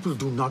 People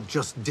do not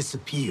just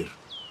disappear.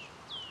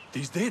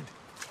 These did.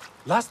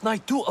 Last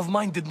night, 2 of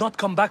mine did not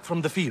come back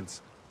from the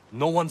fields.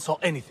 No one saw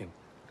anything.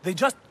 They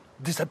just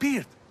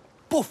disappeared.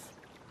 Poof!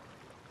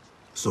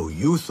 So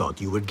you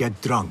thought you would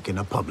get drunk in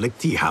a public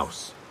tea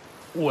house?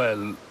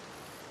 Well,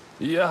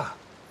 yeah.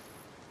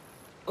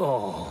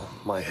 Oh,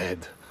 my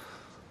head.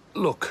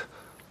 Look,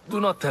 do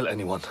not tell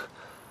anyone.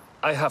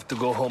 I have to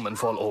go home and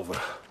fall over.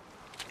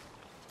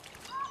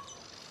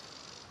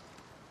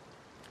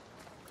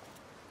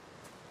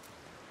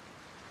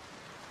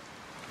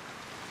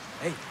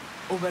 Hey,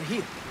 over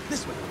here.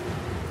 This way.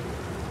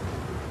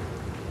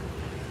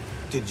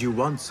 Did you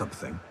want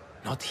something?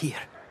 Not here.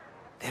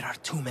 There are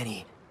too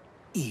many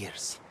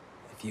ears,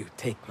 if you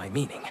take my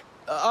meaning.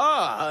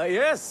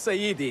 Yes,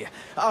 Sayyidi.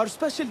 Our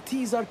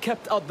specialties are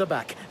kept out the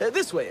back.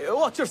 This way,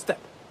 watch your step.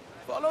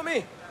 Follow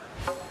me.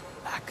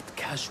 Act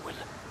casual.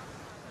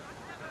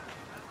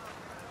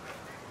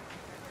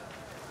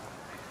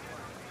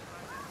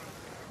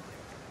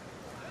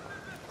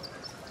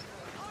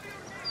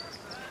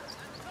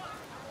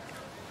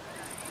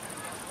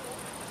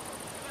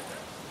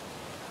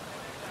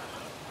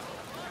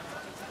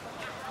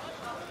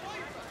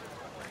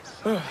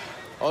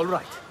 All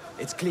right,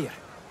 it's clear.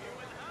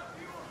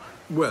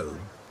 Well,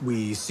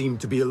 we seem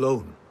to be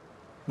alone.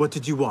 What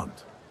did you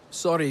want?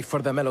 Sorry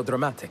for the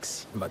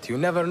melodramatics, but you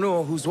never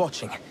know who's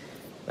watching.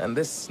 And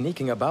this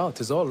sneaking about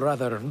is all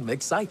rather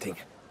exciting.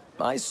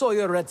 I saw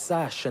your red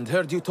sash and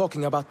heard you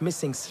talking about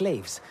missing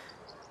slaves.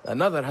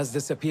 Another has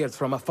disappeared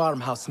from a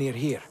farmhouse near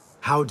here.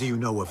 How do you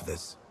know of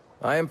this?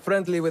 I am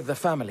friendly with the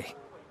family.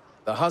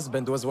 The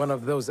husband was one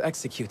of those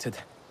executed.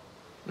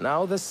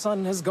 Now the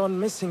son has gone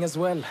missing as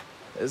well.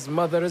 His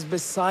mother is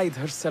beside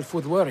herself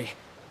with worry.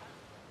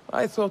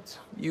 I thought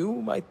you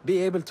might be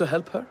able to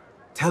help her.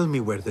 Tell me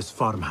where this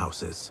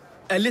farmhouse is.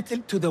 A little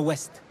to the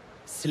west.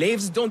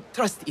 Slaves don't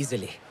trust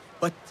easily.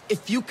 But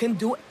if you can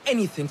do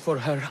anything for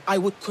her, I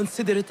would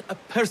consider it a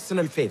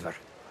personal favor.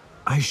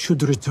 I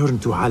should return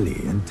to Ali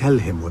and tell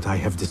him what I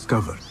have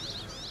discovered.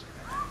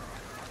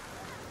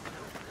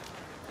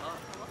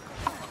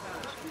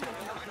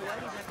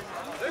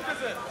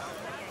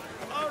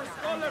 Our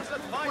scholars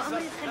advise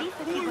us that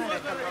cool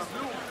weather is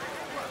loom.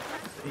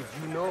 Did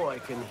you know I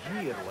can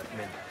hear what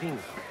men think?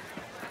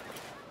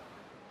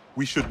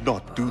 We should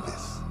not do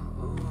this.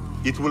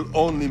 It will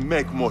only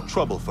make more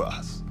trouble for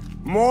us.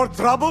 More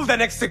trouble than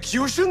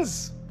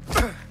executions?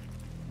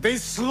 They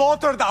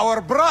slaughtered our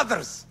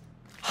brothers!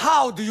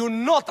 How do you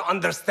not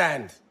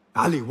understand?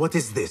 Ali, what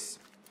is this?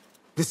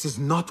 This is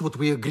not what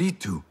we agreed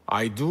to.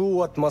 I do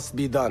what must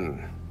be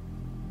done.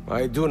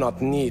 I do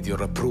not need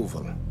your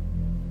approval.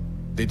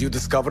 Did you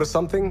discover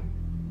something?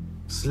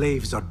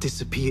 Slaves are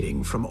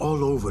disappearing from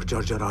all over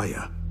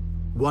Jarjaraya.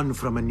 One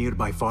from a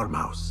nearby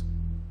farmhouse.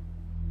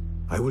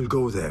 I will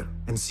go there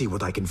and see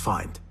what I can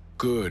find.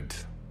 Good.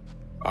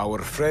 Our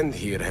friend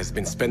here has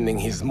been spending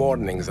his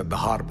mornings at the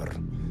harbor,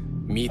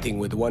 meeting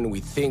with one we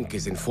think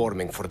is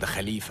informing for the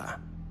Khalifa.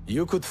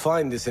 You could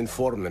find this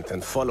informant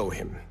and follow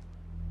him.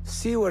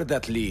 See where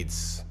that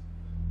leads.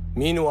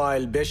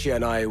 Meanwhile, Beshi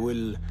and I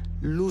will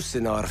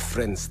loosen our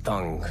friend's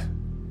tongue.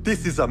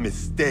 This is a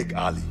mistake,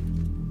 Ali.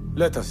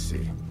 Let us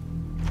see.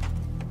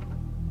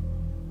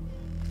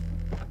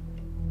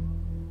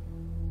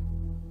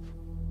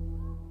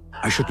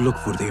 I should look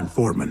for the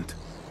informant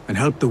and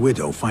help the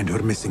widow find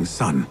her missing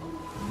son.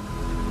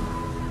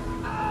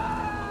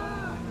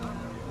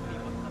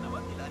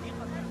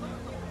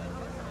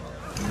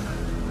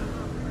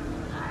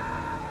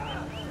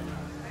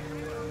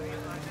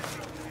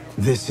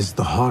 This is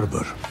the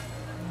harbor.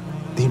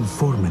 The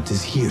informant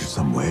is here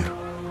somewhere.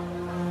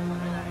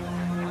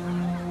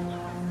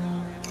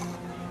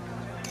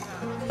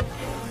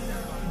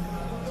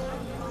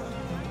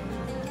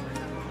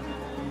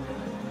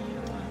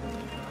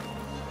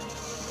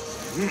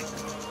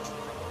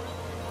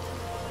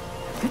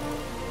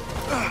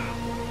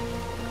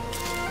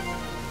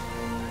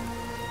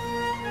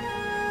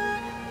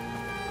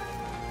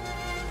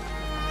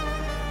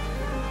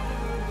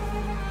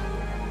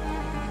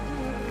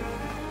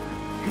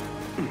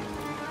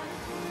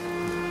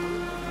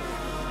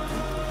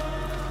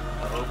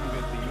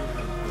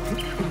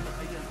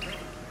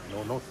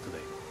 No notes today.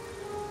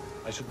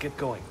 I should get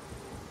going.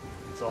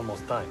 It's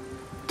almost time.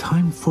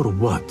 Time for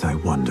what, I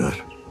wonder?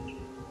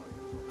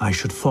 I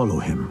should follow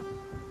him,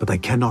 but I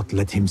cannot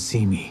let him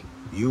see me.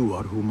 You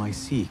are whom I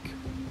seek.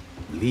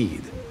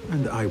 Lead,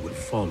 and I will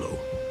follow.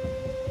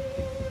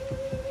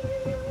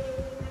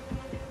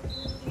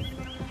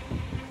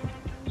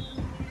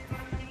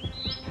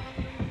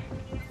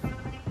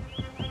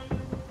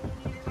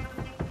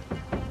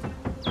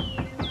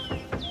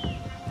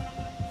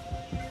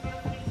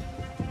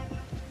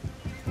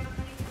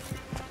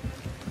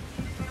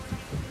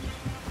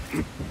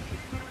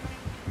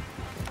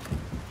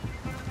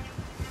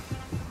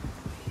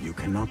 You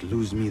cannot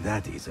lose me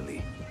that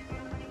easily.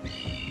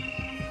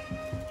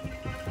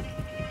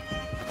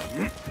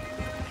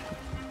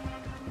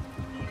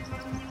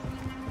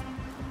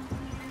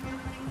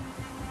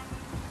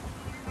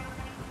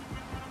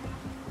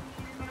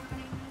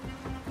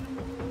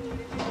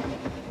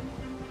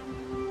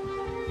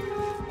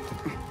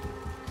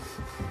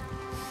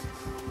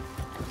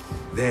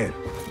 There.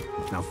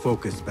 Now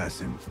focus,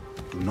 Basim.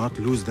 Do not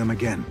lose them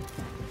again.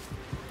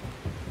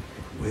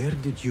 Where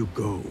did you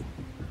go?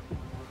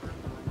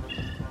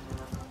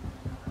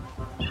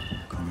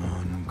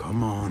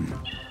 Come on.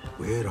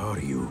 Where are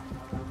you?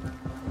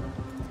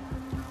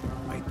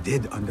 I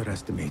did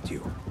underestimate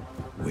you.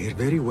 We're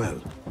very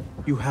well.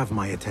 You have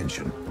my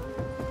attention.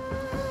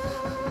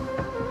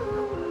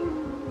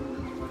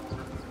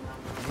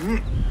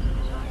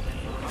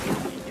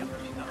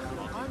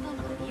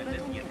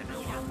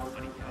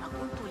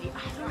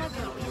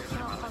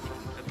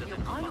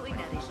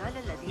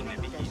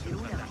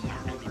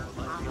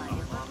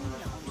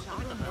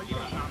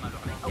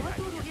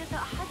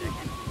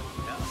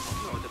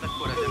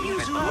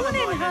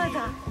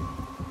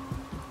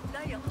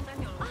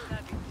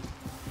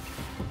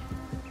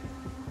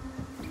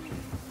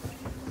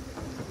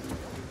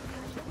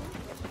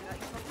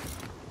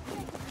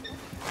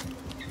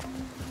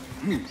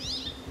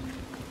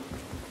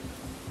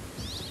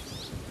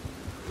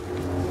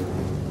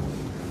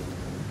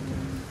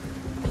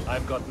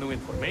 I've got new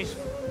information.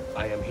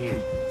 I am here.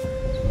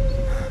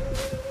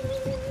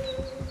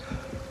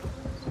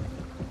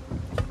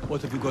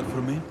 What have you got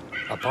for me?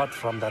 Apart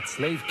from that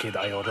slave kid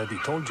I already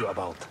told you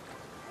about,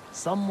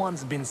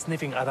 someone's been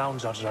sniffing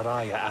around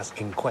Jarjaraya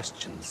asking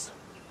questions.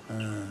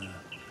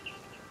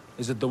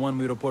 Is it the one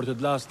we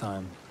reported last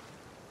time?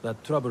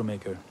 That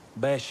troublemaker,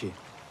 Bashi?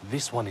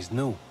 This one is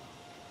new.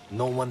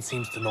 No one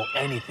seems to know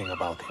anything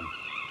about him.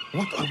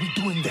 What are we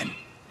doing then?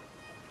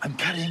 I'm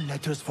carrying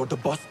letters for the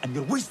boss and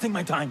you're wasting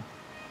my time.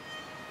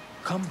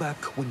 Come back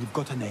when you've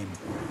got a name.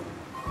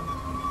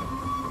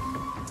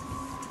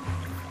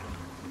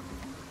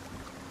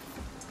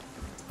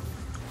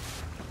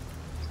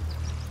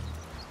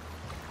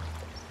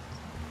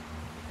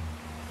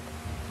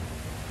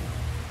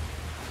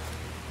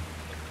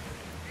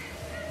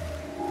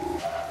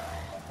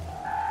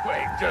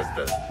 Wait just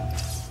a...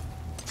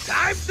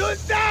 Time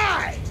to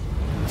die!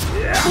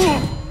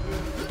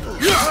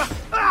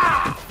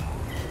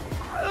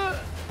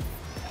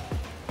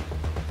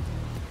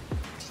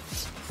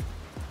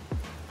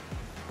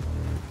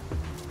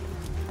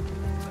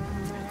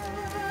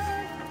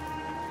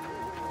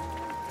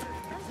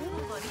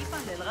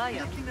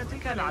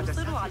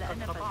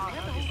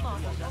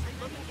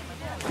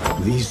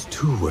 These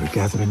two were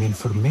gathering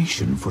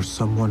information for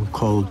someone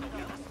called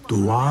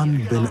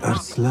Duan bin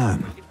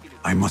Arslan.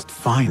 I must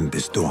find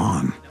this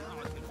Duan.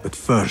 But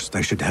first,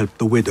 I should help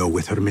the widow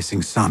with her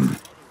missing son.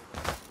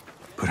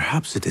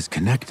 Perhaps it is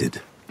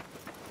connected.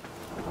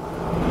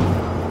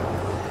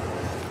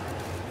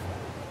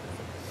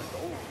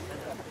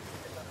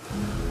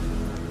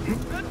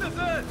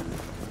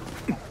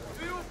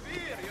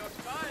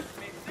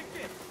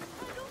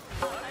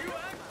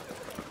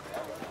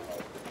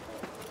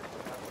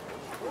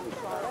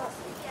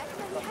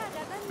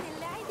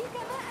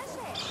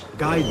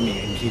 Guide me,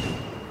 Enkidu.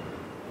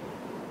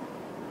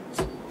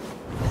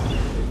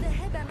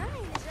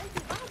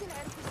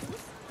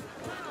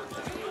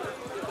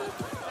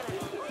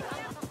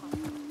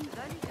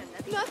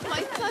 Not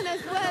my son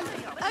as well.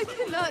 I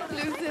cannot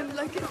lose him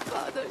like his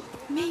father.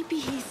 Maybe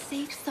he's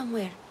safe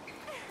somewhere.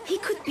 He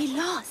could be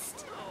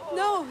lost.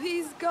 No,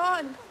 he's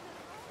gone.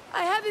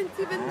 I haven't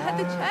even had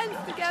the chance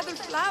to gather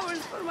flowers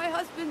for my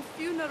husband's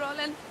funeral,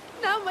 and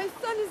now my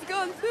son is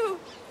gone too.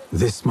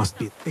 This must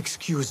be...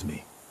 Excuse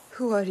me.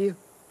 Who are you?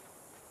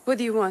 What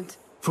do you want?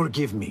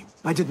 Forgive me.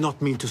 I did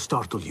not mean to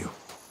startle you.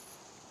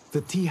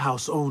 The tea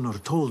house owner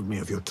told me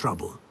of your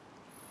trouble.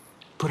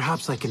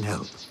 Perhaps I can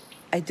help.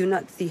 I do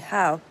not see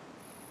how.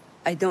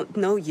 I don't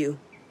know you.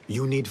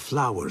 You need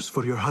flowers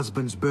for your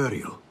husband's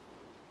burial.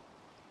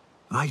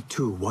 I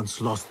too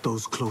once lost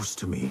those close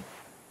to me,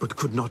 but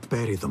could not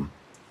bury them.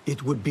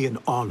 It would be an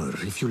honor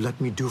if you let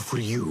me do for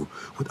you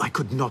what I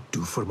could not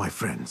do for my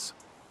friends.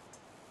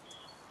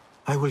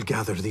 I will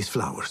gather these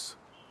flowers.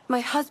 My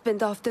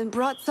husband often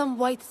brought some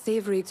white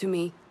savory to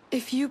me.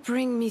 If you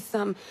bring me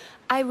some,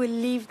 I will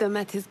leave them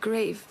at his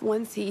grave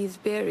once he is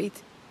buried.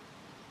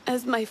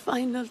 As my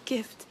final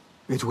gift.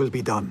 It will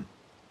be done.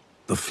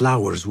 The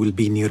flowers will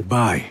be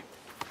nearby.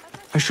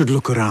 I should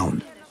look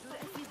around.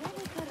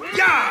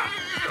 Yeah!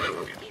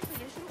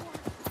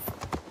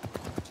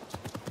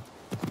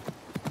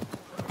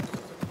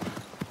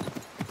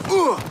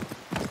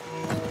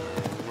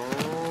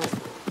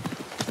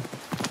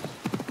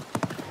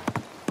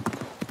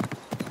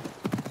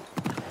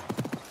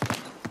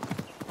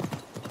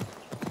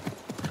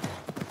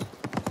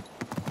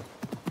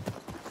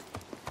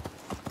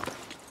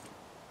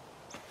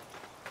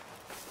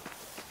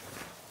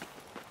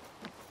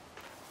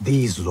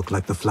 These look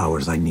like the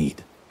flowers I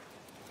need.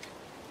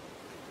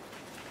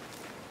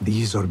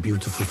 These are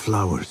beautiful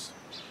flowers.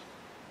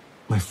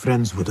 My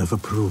friends would have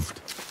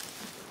approved.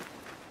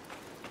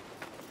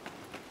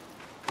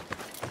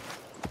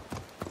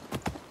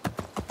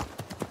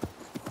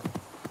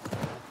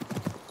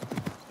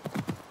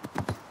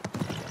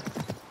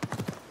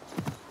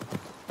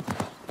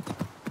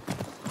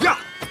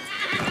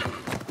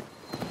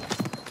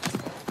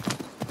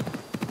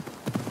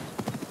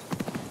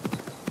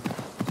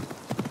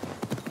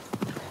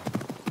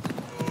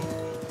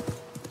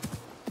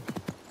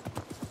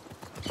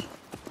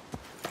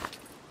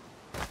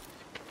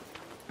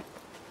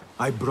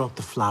 I brought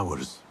the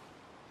flowers.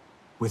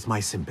 With my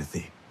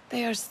sympathy.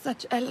 They are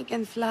such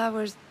elegant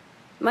flowers.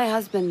 My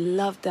husband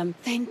loved them.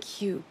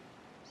 Thank you.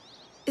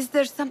 Is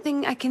there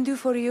something I can do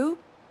for you?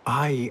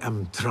 I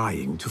am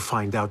trying to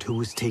find out who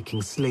is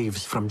taking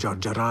slaves from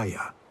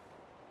Jarjaraya.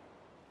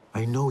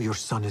 I know your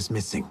son is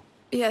missing.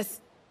 Yes.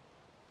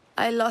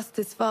 I lost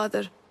his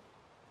father.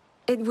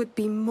 It would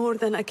be more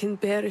than I can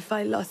bear if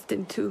I lost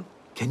him too.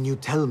 Can you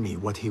tell me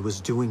what he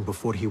was doing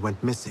before he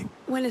went missing?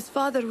 When his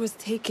father was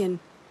taken,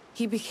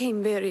 he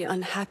became very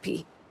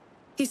unhappy.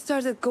 He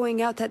started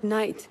going out at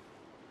night.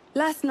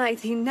 Last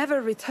night, he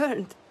never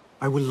returned.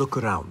 I will look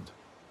around.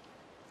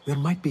 There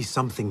might be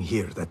something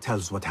here that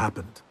tells what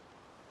happened.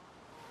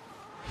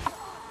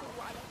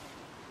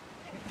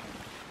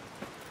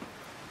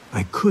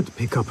 I could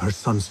pick up her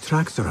son's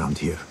tracks around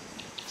here.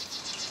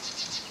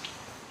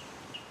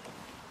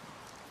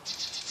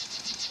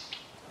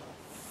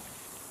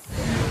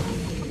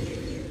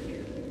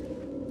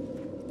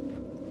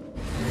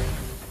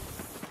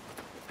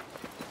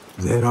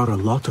 There are a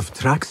lot of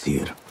tracks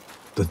here.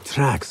 The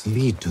tracks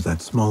lead to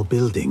that small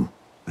building.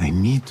 I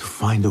need to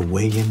find a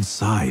way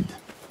inside.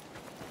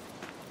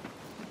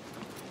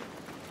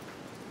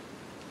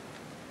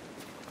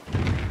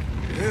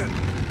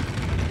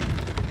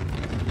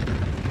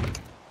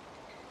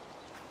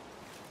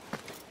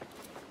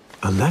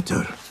 A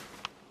letter.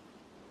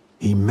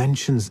 He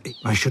mentions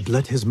I should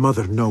let his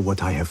mother know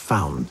what I have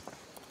found.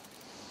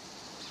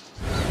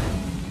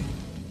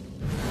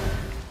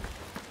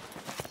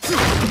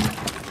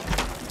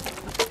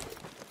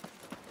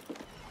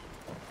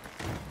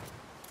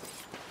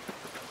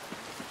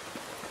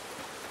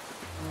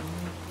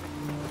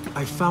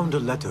 I found a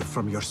letter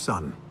from your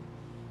son.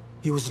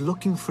 He was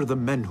looking for the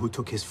men who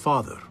took his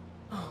father.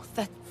 Oh,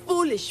 that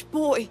foolish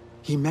boy!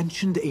 He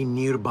mentioned a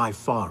nearby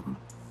farm.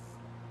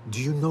 Do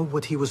you know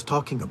what he was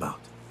talking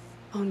about?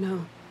 Oh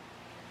no.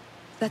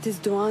 That is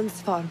Duan's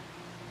farm.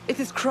 It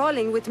is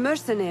crawling with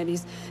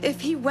mercenaries.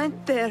 If he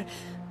went there...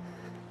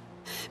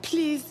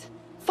 Please,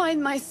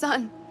 find my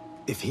son.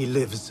 If he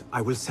lives,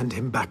 I will send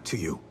him back to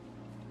you.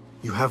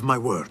 You have my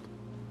word.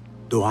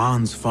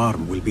 Duan's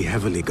farm will be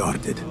heavily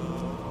guarded.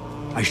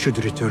 I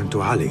should return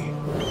to Ali.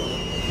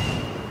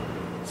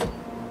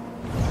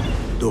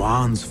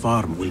 Duan's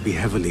farm will be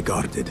heavily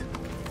guarded.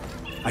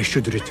 I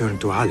should return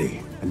to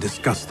Ali and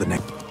discuss the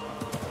next.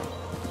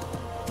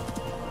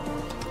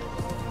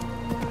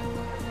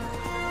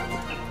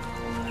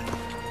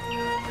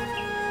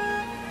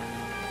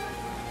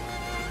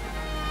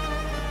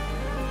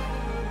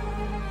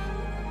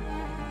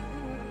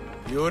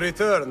 You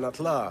return at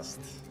last.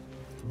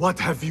 What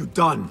have you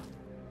done?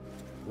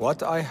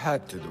 What I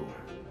had to do.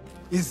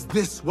 Is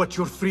this what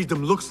your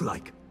freedom looks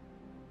like?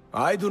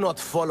 I do not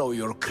follow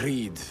your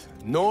creed,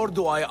 nor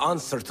do I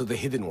answer to the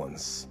Hidden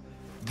Ones.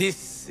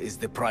 This is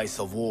the price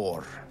of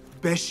war.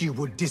 Beshi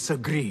would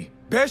disagree.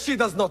 Beshi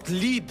does not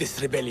lead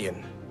this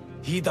rebellion.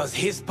 He does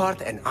his part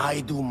and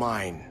I do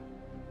mine.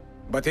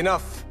 But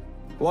enough.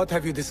 What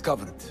have you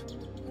discovered?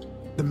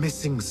 The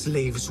missing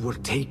slaves were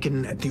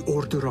taken at the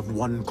order of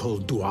one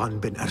called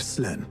Duan bin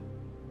Arslan.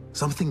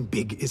 Something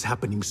big is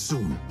happening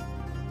soon.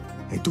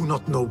 I do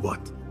not know what.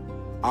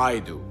 I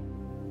do.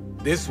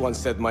 This one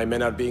said my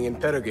men are being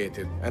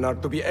interrogated and are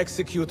to be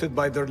executed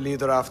by their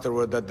leader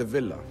afterward at the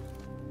villa.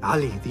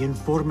 Ali, the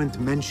informant,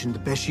 mentioned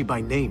Beshi by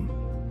name.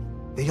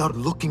 They are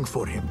looking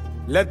for him.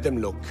 Let them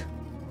look.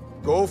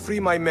 Go free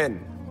my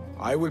men.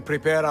 I will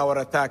prepare our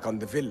attack on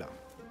the villa.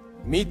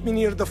 Meet me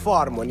near the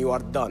farm when you are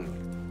done.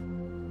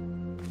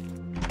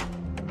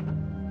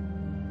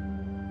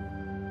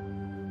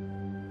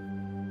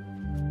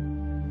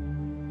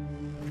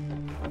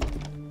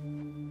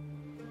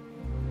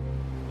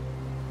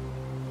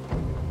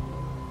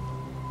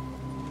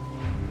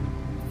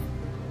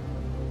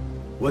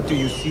 What do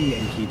you see,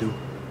 Enkidu?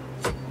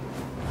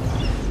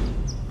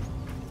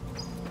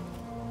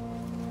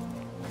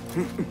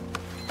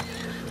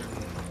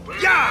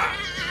 Yeah!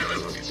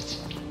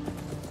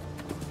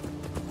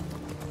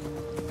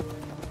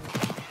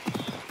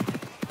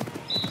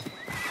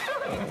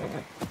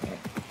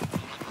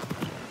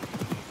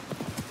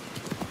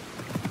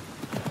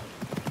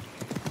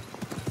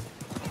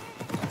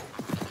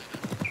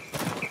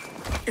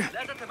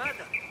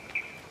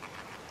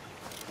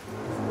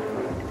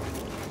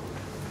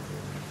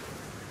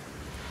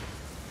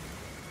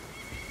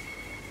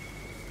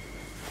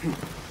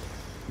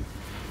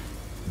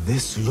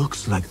 This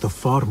looks like the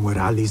farm where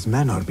Ali's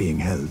men are being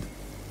held.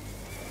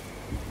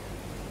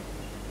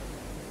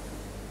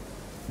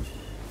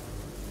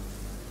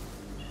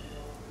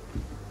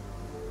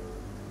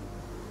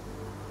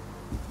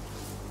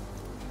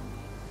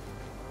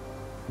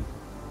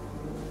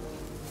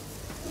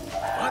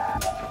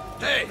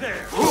 Hey!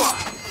 There!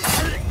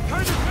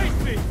 Try to face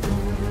me!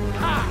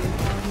 Ha!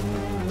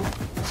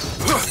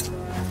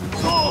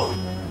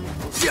 Oh!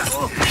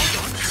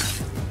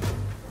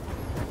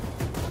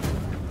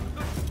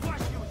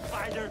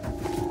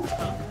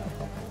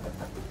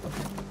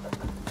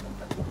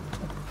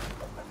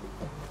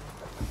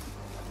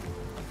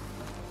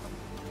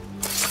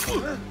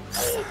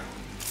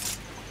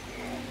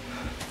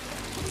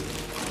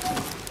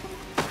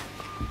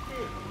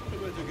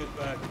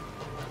 back.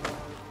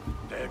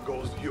 There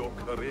goes your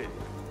career.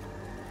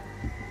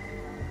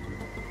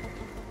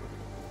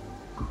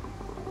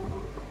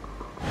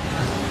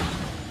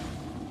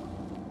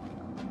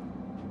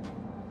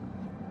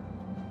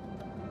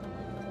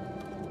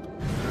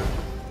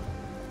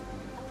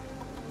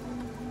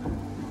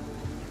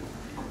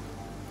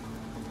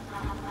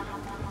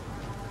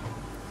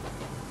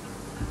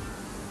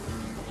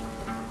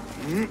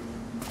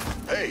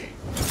 Hey!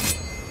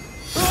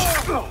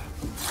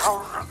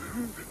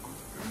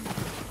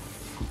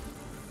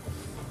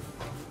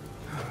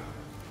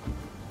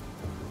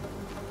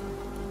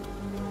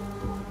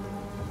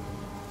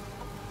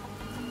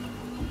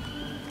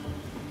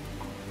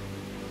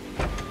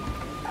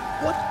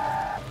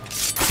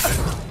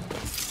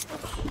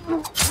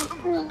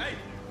 Hey!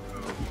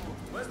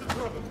 Where's the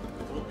problem?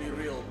 It will be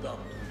real dumb.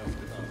 Just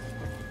enough.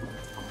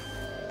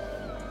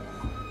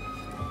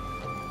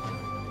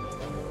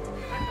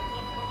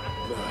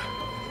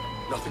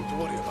 Nothing to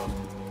worry about.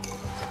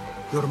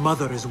 Your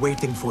mother is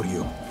waiting for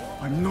you.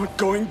 I'm not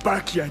going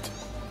back yet.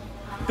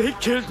 They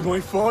killed my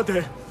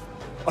father.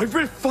 I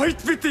will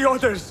fight with the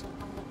others.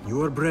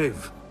 You are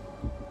brave.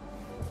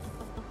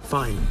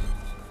 Fine.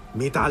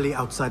 Meet Ali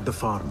outside the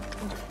farm.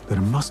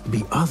 There must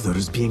be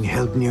others being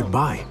held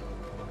nearby.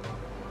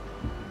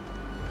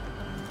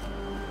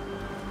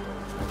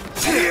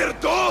 Here,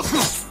 dog!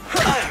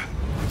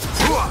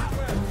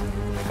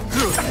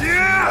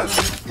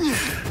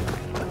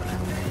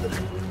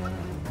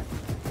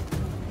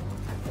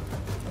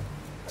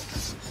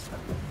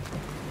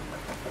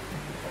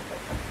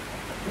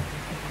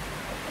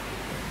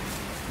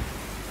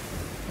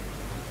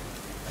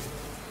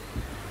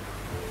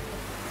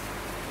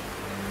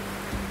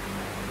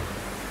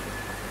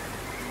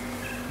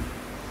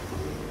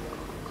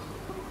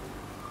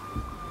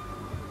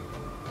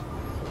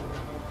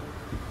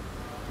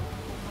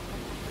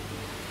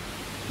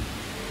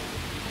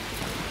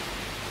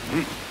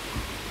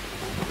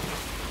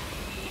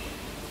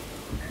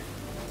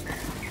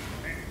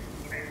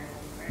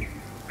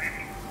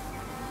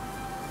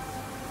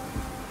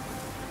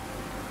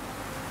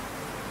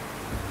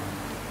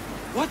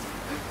 What?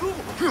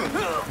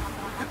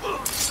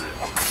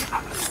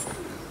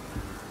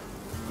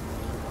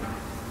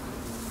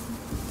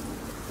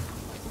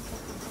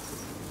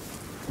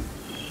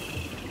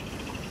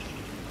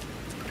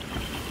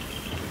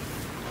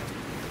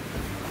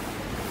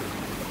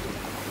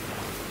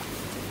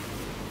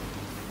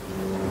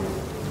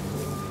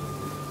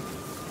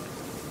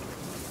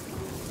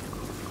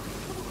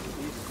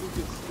 These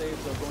stupid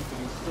slaves are going to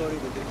be sorry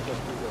they didn't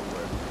just do their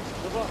work.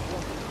 The boss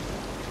wants them.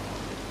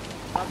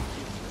 Not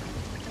you.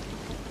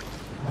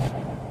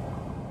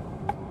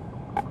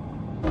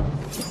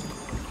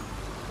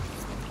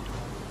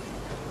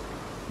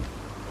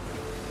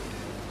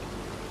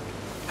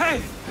 Hey!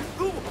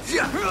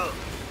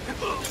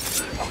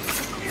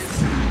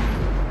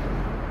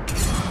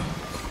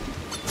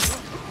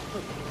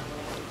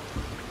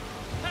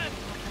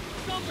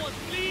 Someone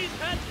please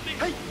help me!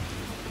 Hey!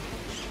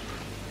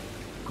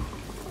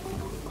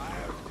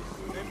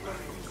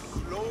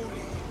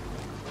 Slowly.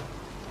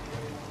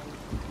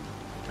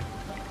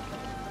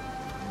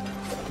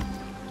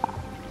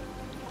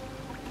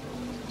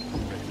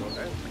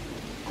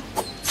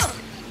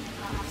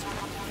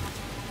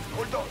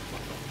 Hold on.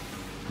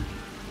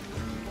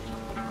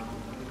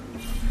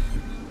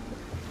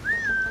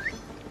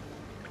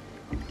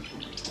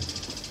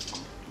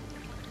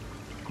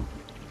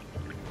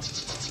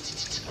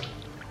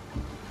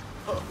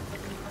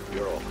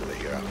 You're off with a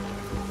hero.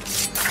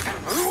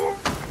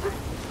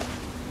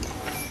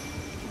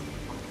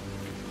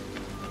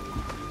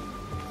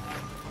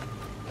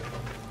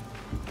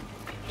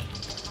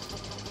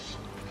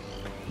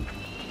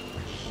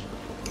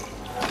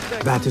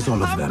 That is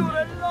all of them.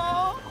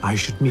 I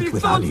should meet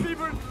with Ali.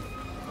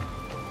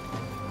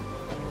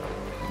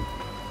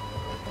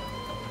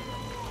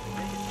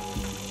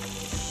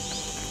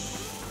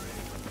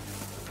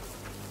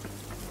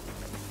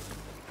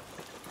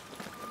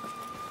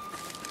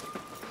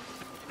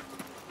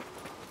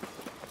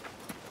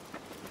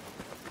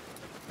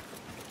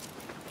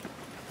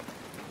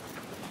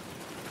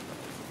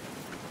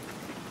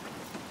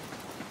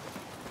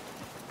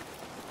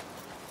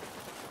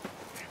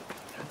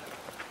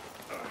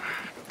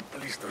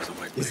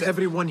 Is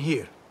everyone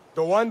here?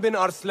 The one bin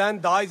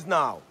Arslan dies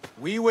now.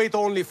 We wait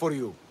only for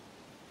you.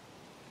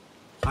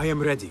 I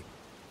am ready.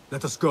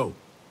 Let us go.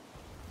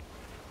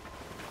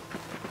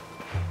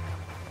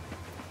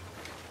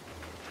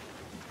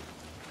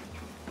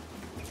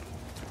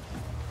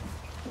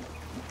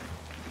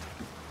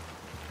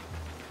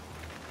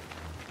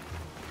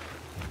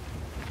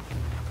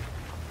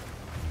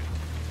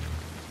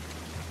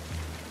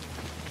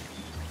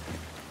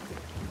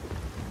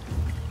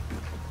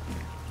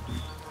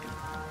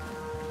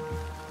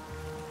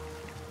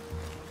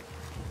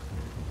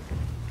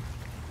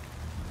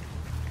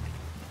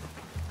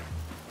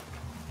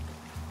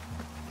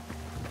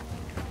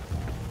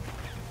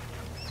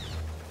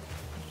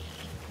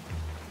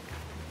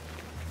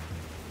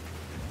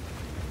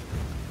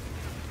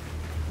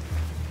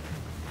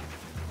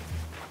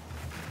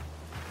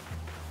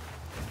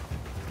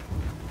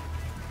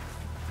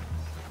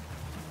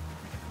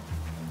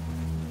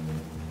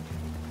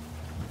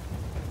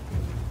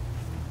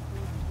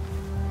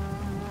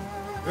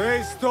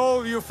 They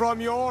stole you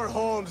from your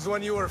homes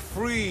when you were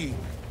free,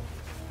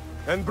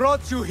 and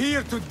brought you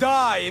here to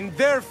die in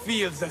their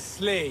fields as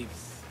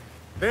slaves.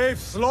 They've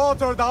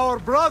slaughtered our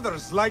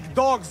brothers like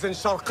dogs in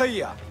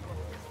Sharqiyya.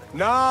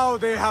 Now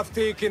they have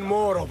taken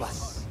more of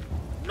us.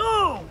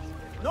 No!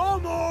 No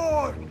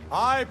more!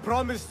 I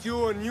promised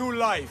you a new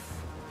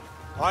life.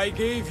 I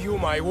gave you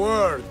my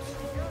word.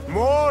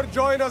 More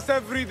join us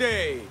every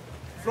day,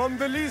 from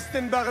the least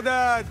in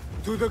Baghdad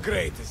to the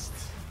greatest.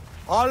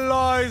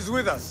 Allah is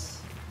with us.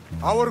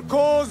 Our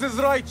cause is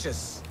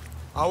righteous.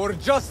 Our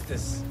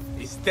justice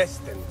is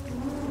destined.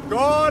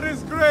 God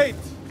is great!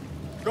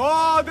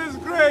 God is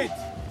great!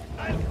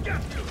 I've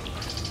got you!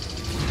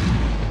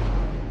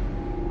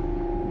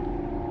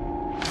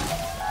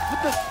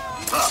 What the?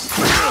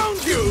 Found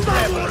you!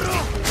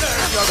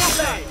 There's your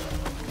blade!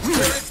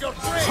 There's your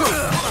blade!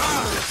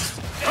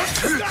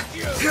 Got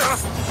you!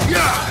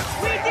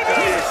 We did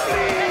it!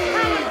 The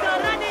cowards are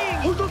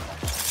running! Hold on!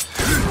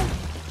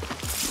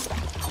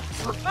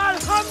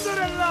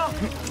 Alhamdulillah!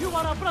 You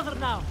are a brother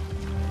now.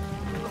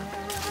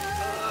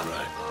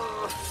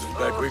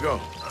 Back we go.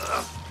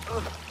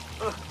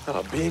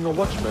 Being a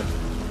watchman,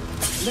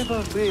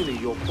 never really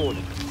your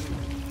calling.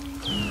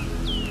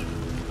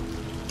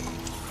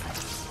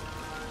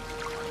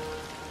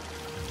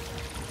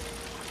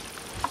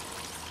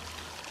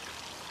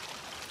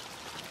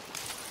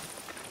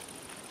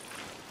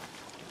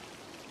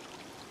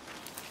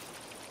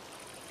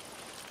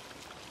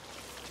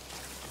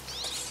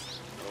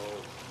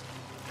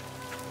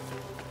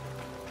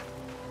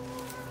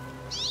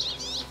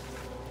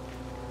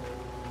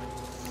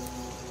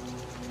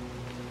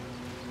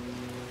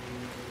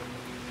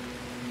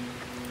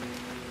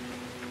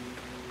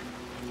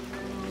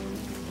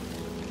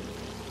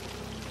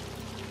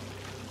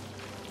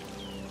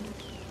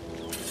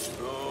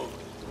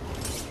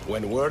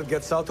 When word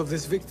gets out of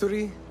this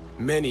victory,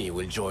 many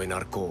will join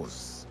our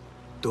cause.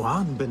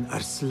 Du'an bin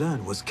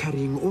Arslan was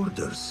carrying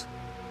orders.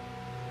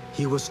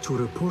 He was to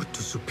report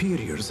to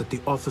superiors at the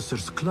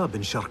officers' club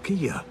in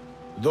Sharqiyya.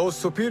 Those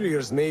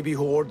superiors may be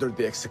who ordered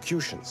the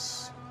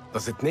executions.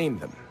 Does it name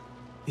them?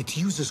 It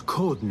uses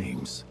code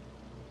names.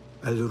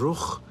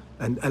 Al-Rukh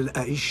and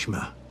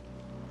Al-Aishma.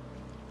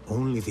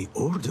 Only the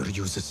Order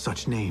uses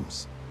such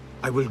names.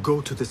 I will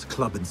go to this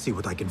club and see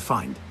what I can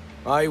find.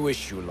 I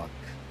wish you luck.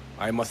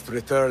 I must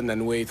return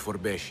and wait for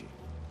Beshi.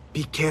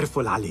 Be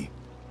careful, Ali.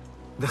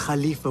 The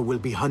Khalifa will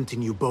be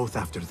hunting you both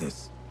after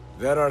this.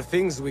 There are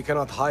things we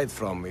cannot hide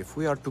from if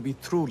we are to be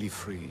truly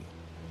free.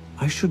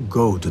 I should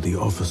go to the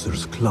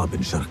officers' club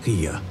in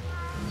Sharqiyya.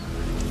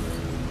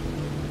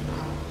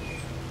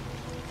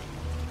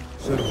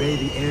 Survey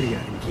the area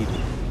and keep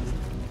it.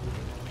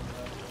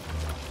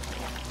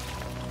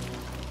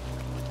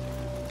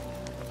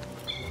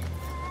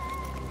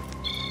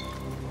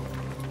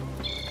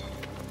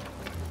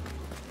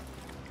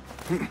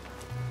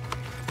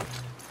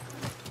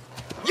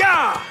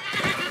 Yeah!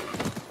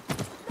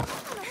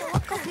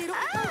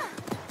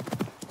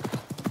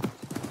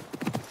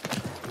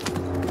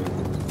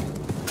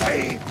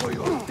 Pay for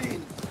your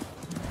sins!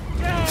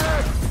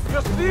 Yes!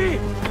 You see?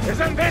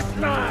 Isn't this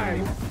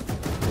nice?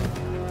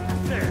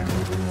 There.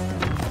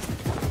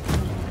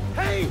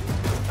 Hey!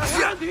 A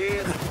hand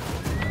here!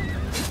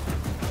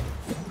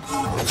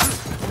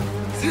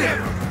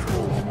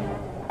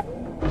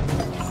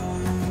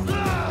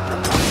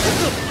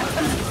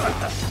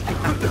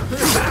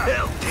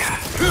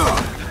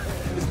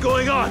 What's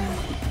going on?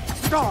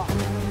 Stop!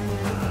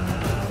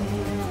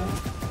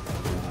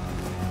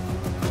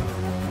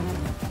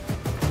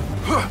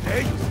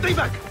 Hey, stay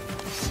back!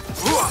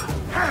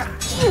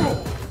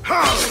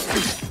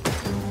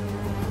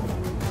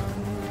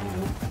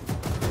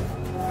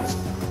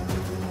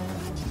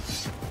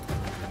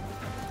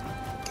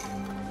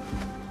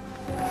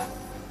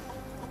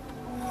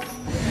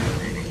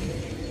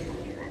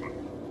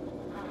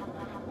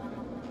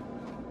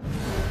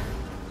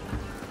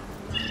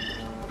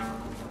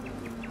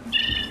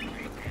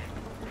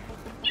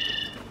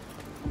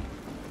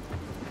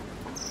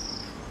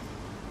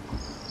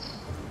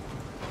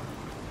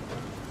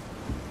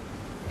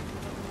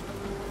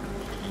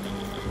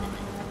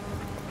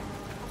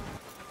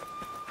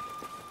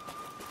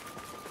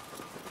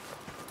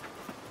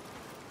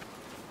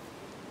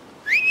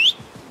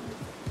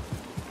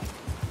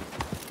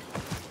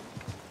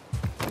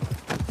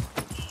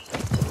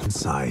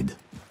 Inside.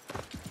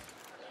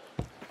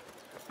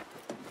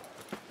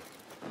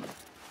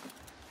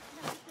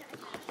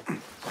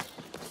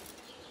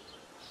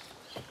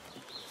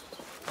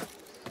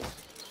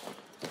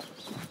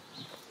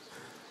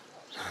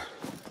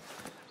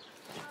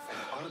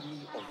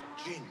 Army of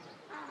Jinn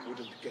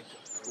wouldn't get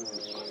through us.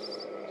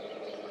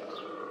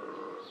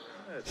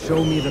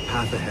 Show me the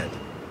path ahead.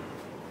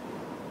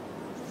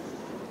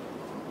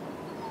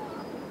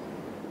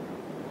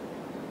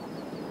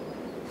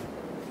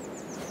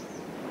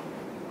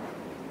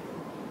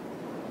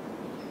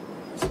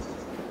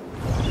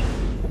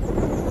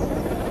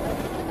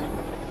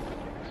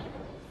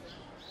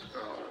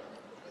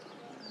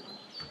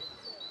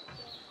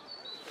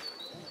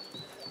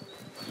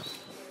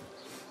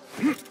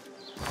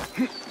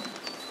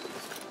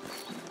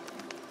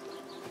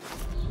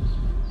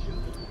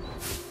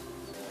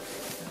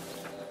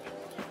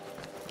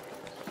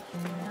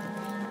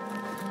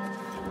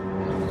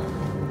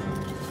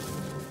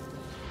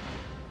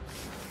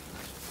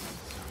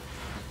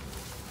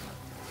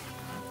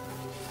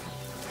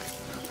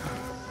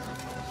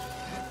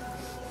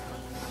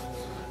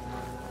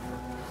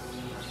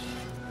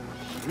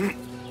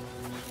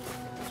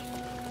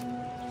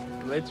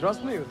 They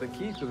trust me with the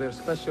key to their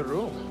special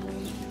room.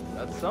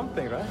 That's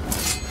something, right?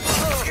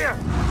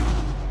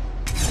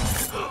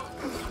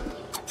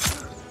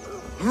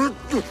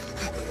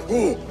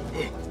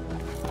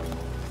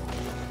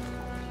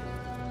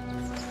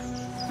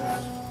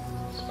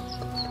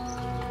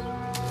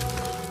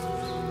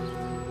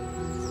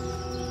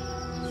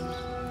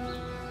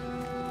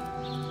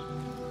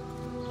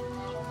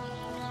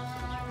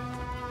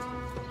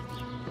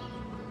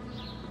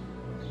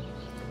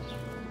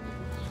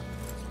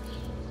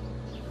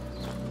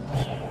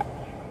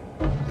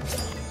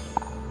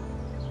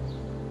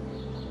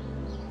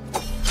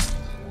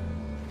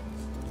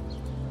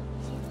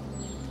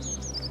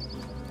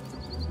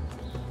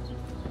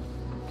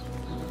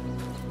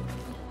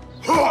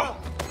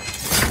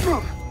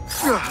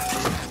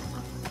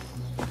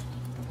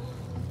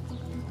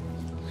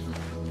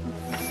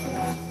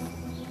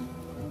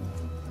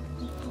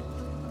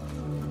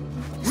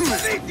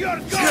 Leave your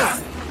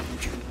gun!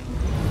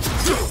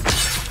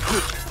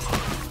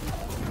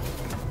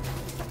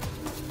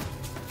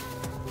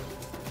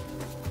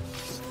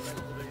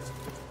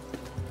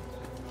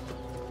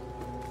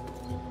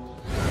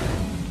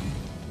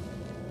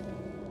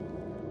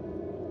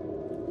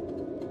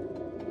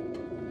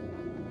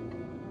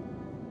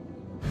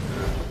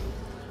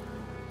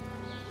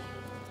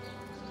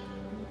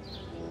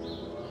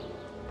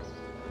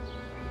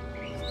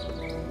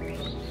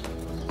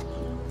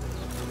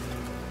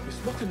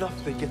 It's not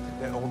enough they get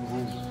their own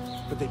room,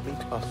 but they make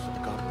us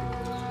guard it.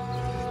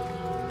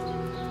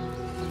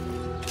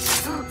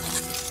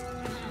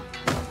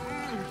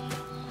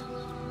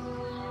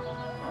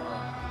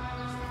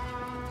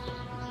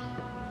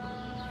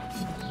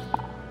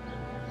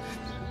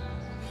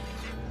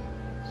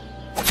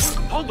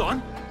 Hold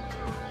on!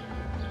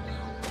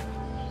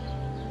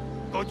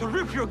 Going to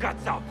rip your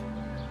guts out!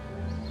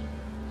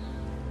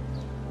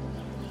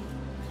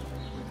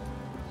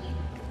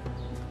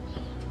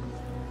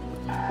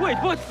 Wait,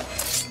 what?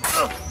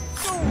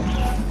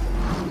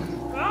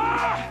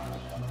 Ah!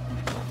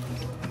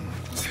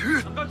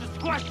 I'm going to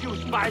squash you,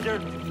 spider!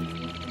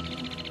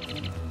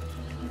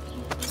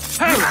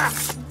 Hey!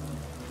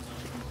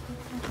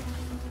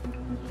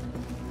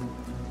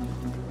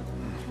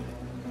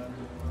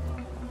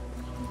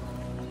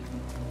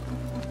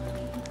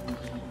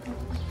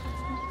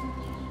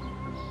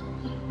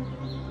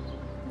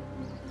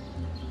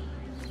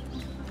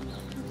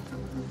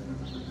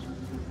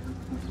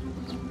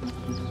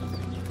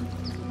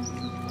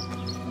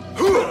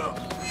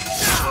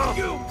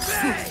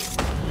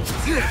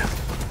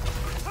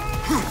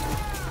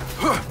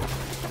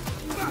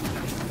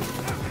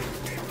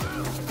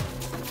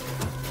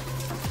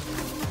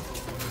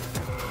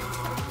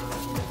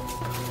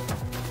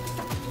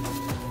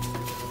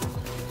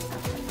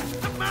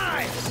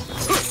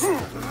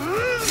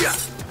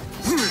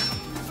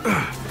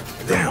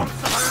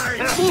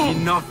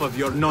 Enough of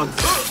your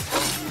nonsense.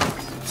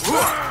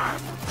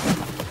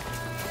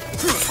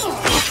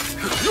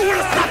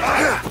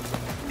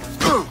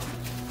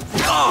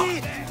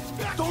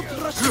 Don't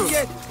rush me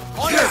yet!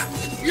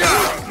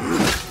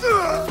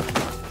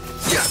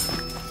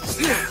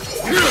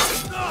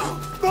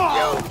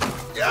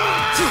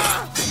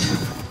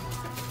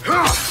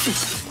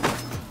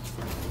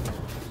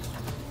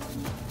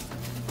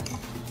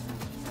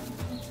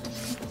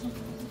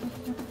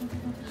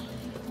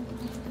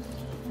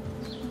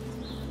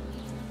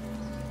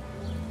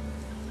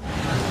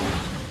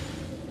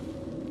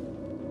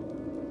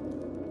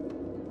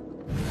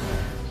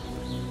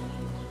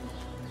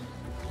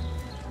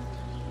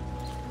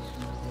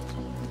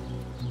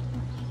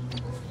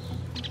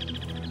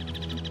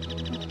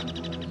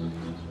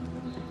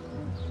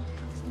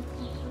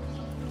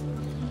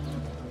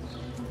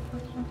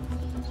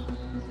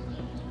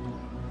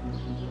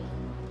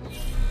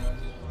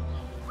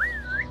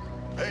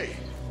 Hey,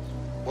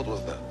 what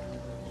was that?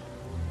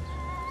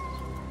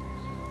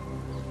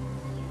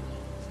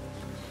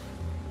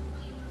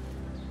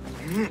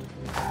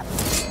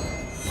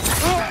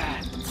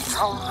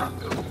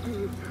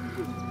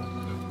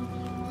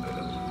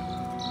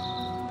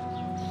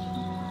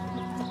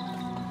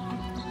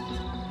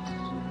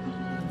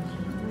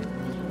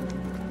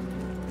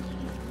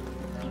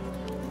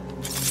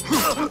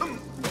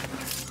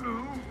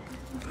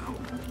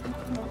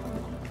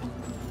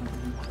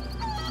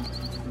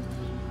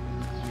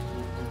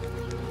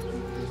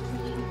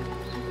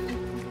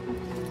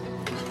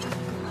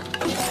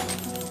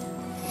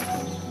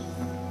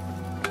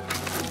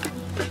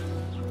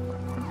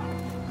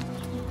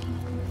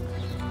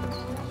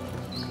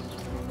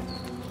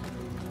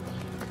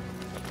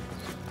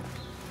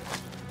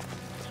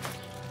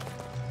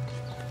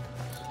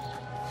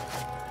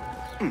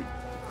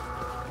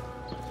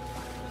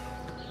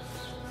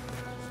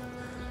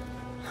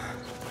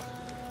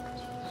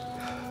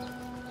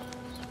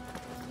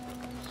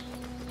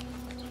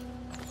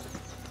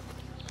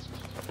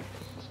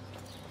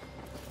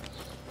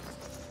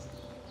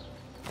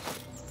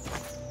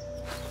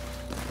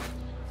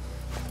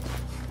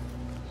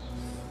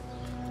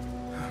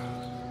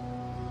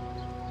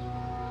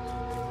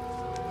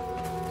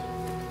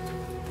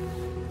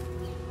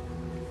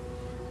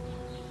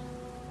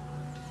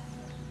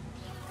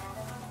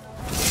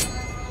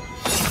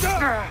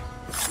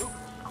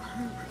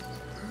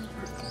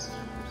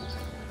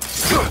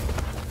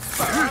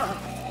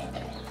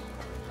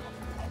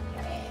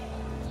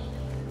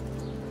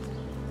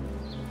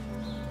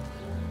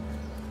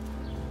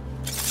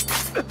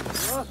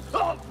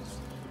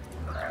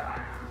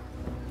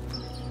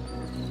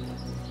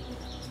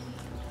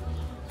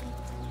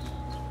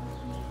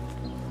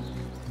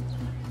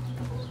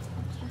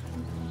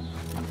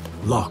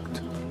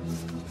 Locked.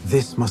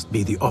 This must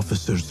be the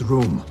officer's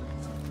room.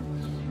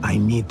 I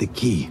need the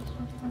key.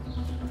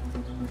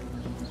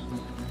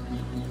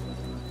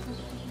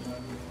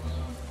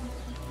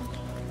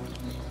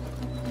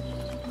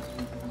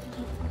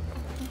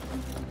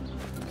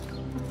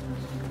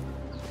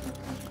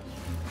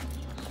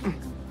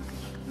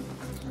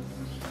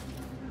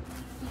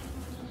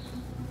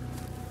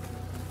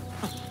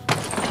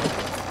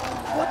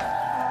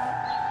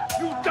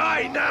 You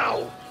die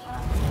now!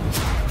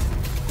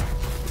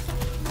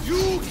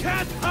 You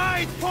can't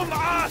hide from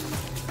us!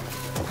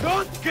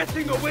 Not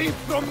getting away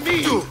from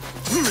me!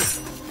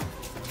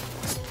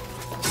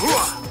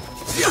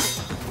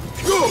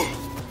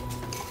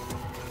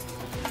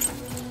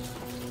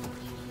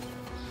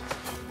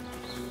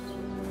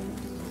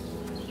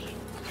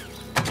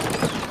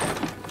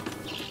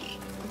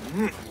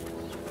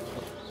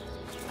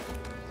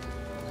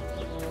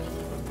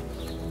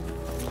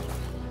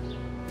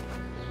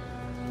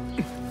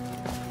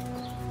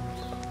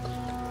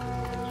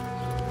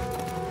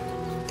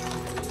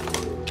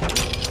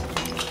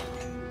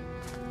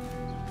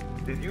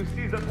 Did you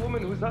see that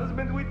woman whose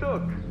husband we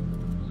took?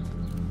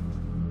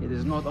 It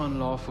is not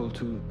unlawful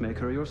to make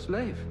her your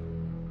slave.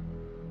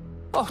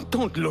 Oh,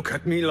 don't look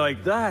at me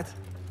like that.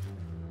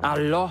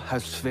 Allah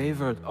has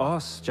favored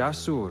us,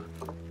 Jasur.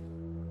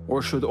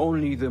 Or should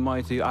only the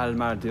mighty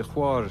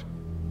Al-Mardikhwar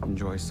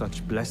enjoy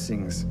such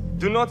blessings?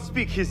 Do not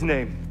speak his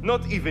name,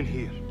 not even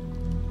here.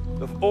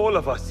 Of all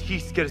of us, he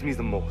scares me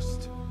the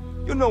most.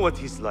 You know what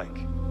he's like.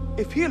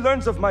 If he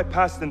learns of my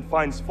past and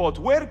finds fault,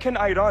 where can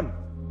I run?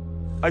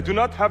 I do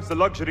not have the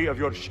luxury of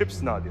your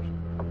ships, Nadir.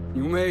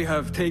 You may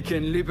have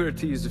taken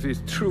liberties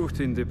with truth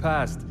in the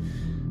past,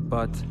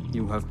 but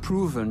you have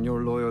proven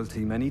your loyalty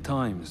many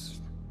times.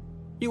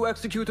 You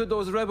executed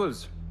those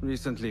rebels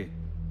recently.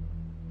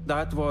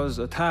 That was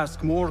a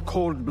task more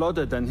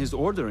cold-blooded than his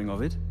ordering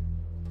of it.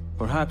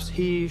 Perhaps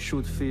he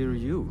should fear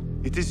you.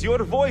 It is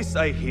your voice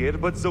I hear,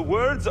 but the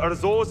words are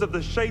those of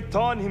the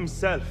Shaitan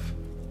himself.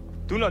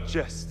 Do not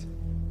jest.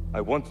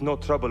 I want no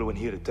trouble when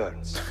he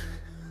returns.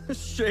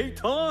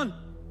 Shaitan!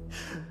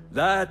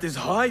 That is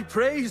high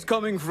praise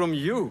coming from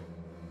you.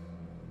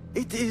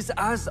 It is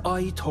as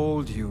I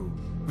told you.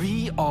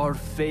 We are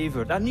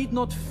favored and need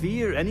not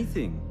fear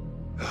anything.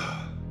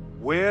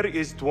 Where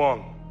is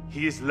Tuang?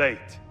 He is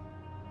late.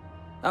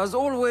 As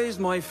always,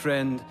 my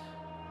friend,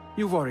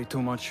 you worry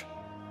too much.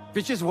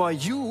 Which is why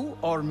you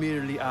are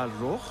merely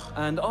Al-Ruh,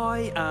 and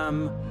I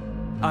am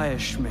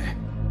Aeshmeh.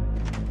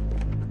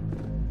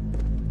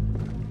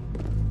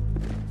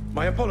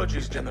 My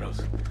apologies,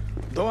 generals.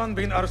 Doğan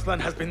bin Arslan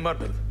has been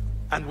murdered,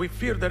 and we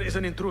fear there is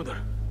an intruder.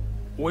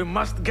 We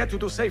must get you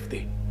to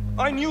safety.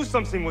 I knew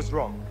something was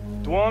wrong.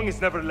 Tuang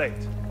is never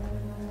late.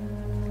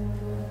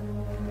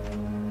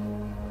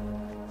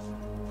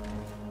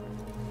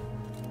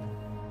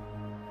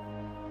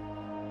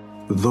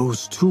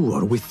 Those two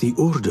are with the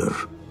Order,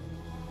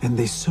 and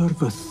they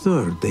serve a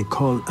third they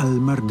call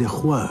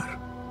Al-Mardikhwar.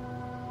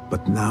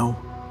 But now,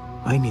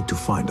 I need to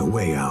find a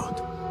way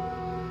out.